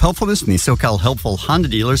act of helpfulness from the SoCal Helpful Honda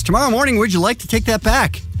dealers. Tomorrow morning, would you like to take that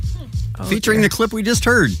back? Featuring the clip we just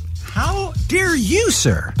heard. How dare you,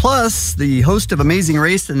 sir? Plus, the host of Amazing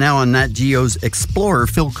Race and now on Nat Geo's Explorer,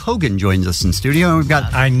 Phil Kogan, joins us in studio. We've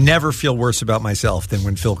got. I never feel worse about myself than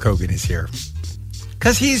when Phil Kogan is here.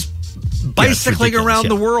 Because he's bicycling around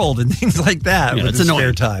the world and things like that with his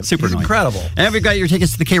spare time. Super He's annoying. incredible. And we've got your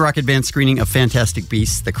tickets to the K-Rock advanced screening of Fantastic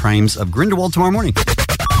Beasts, The Crimes of Grindelwald tomorrow morning.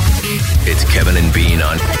 It's Kevin and Bean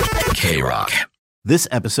on K-Rock. This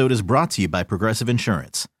episode is brought to you by Progressive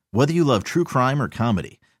Insurance. Whether you love true crime or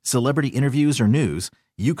comedy, celebrity interviews or news,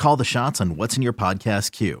 you call the shots on what's in your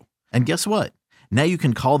podcast queue. And guess what? Now you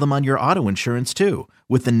can call them on your auto insurance too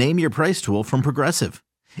with the Name Your Price tool from Progressive.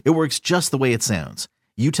 It works just the way it sounds.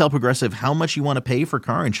 You tell Progressive how much you want to pay for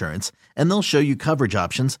car insurance, and they'll show you coverage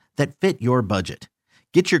options that fit your budget.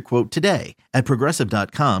 Get your quote today at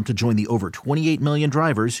Progressive.com to join the over 28 million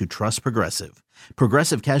drivers who trust Progressive.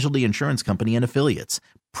 Progressive Casualty Insurance Company and Affiliates.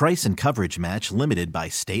 Price and coverage match limited by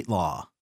state law.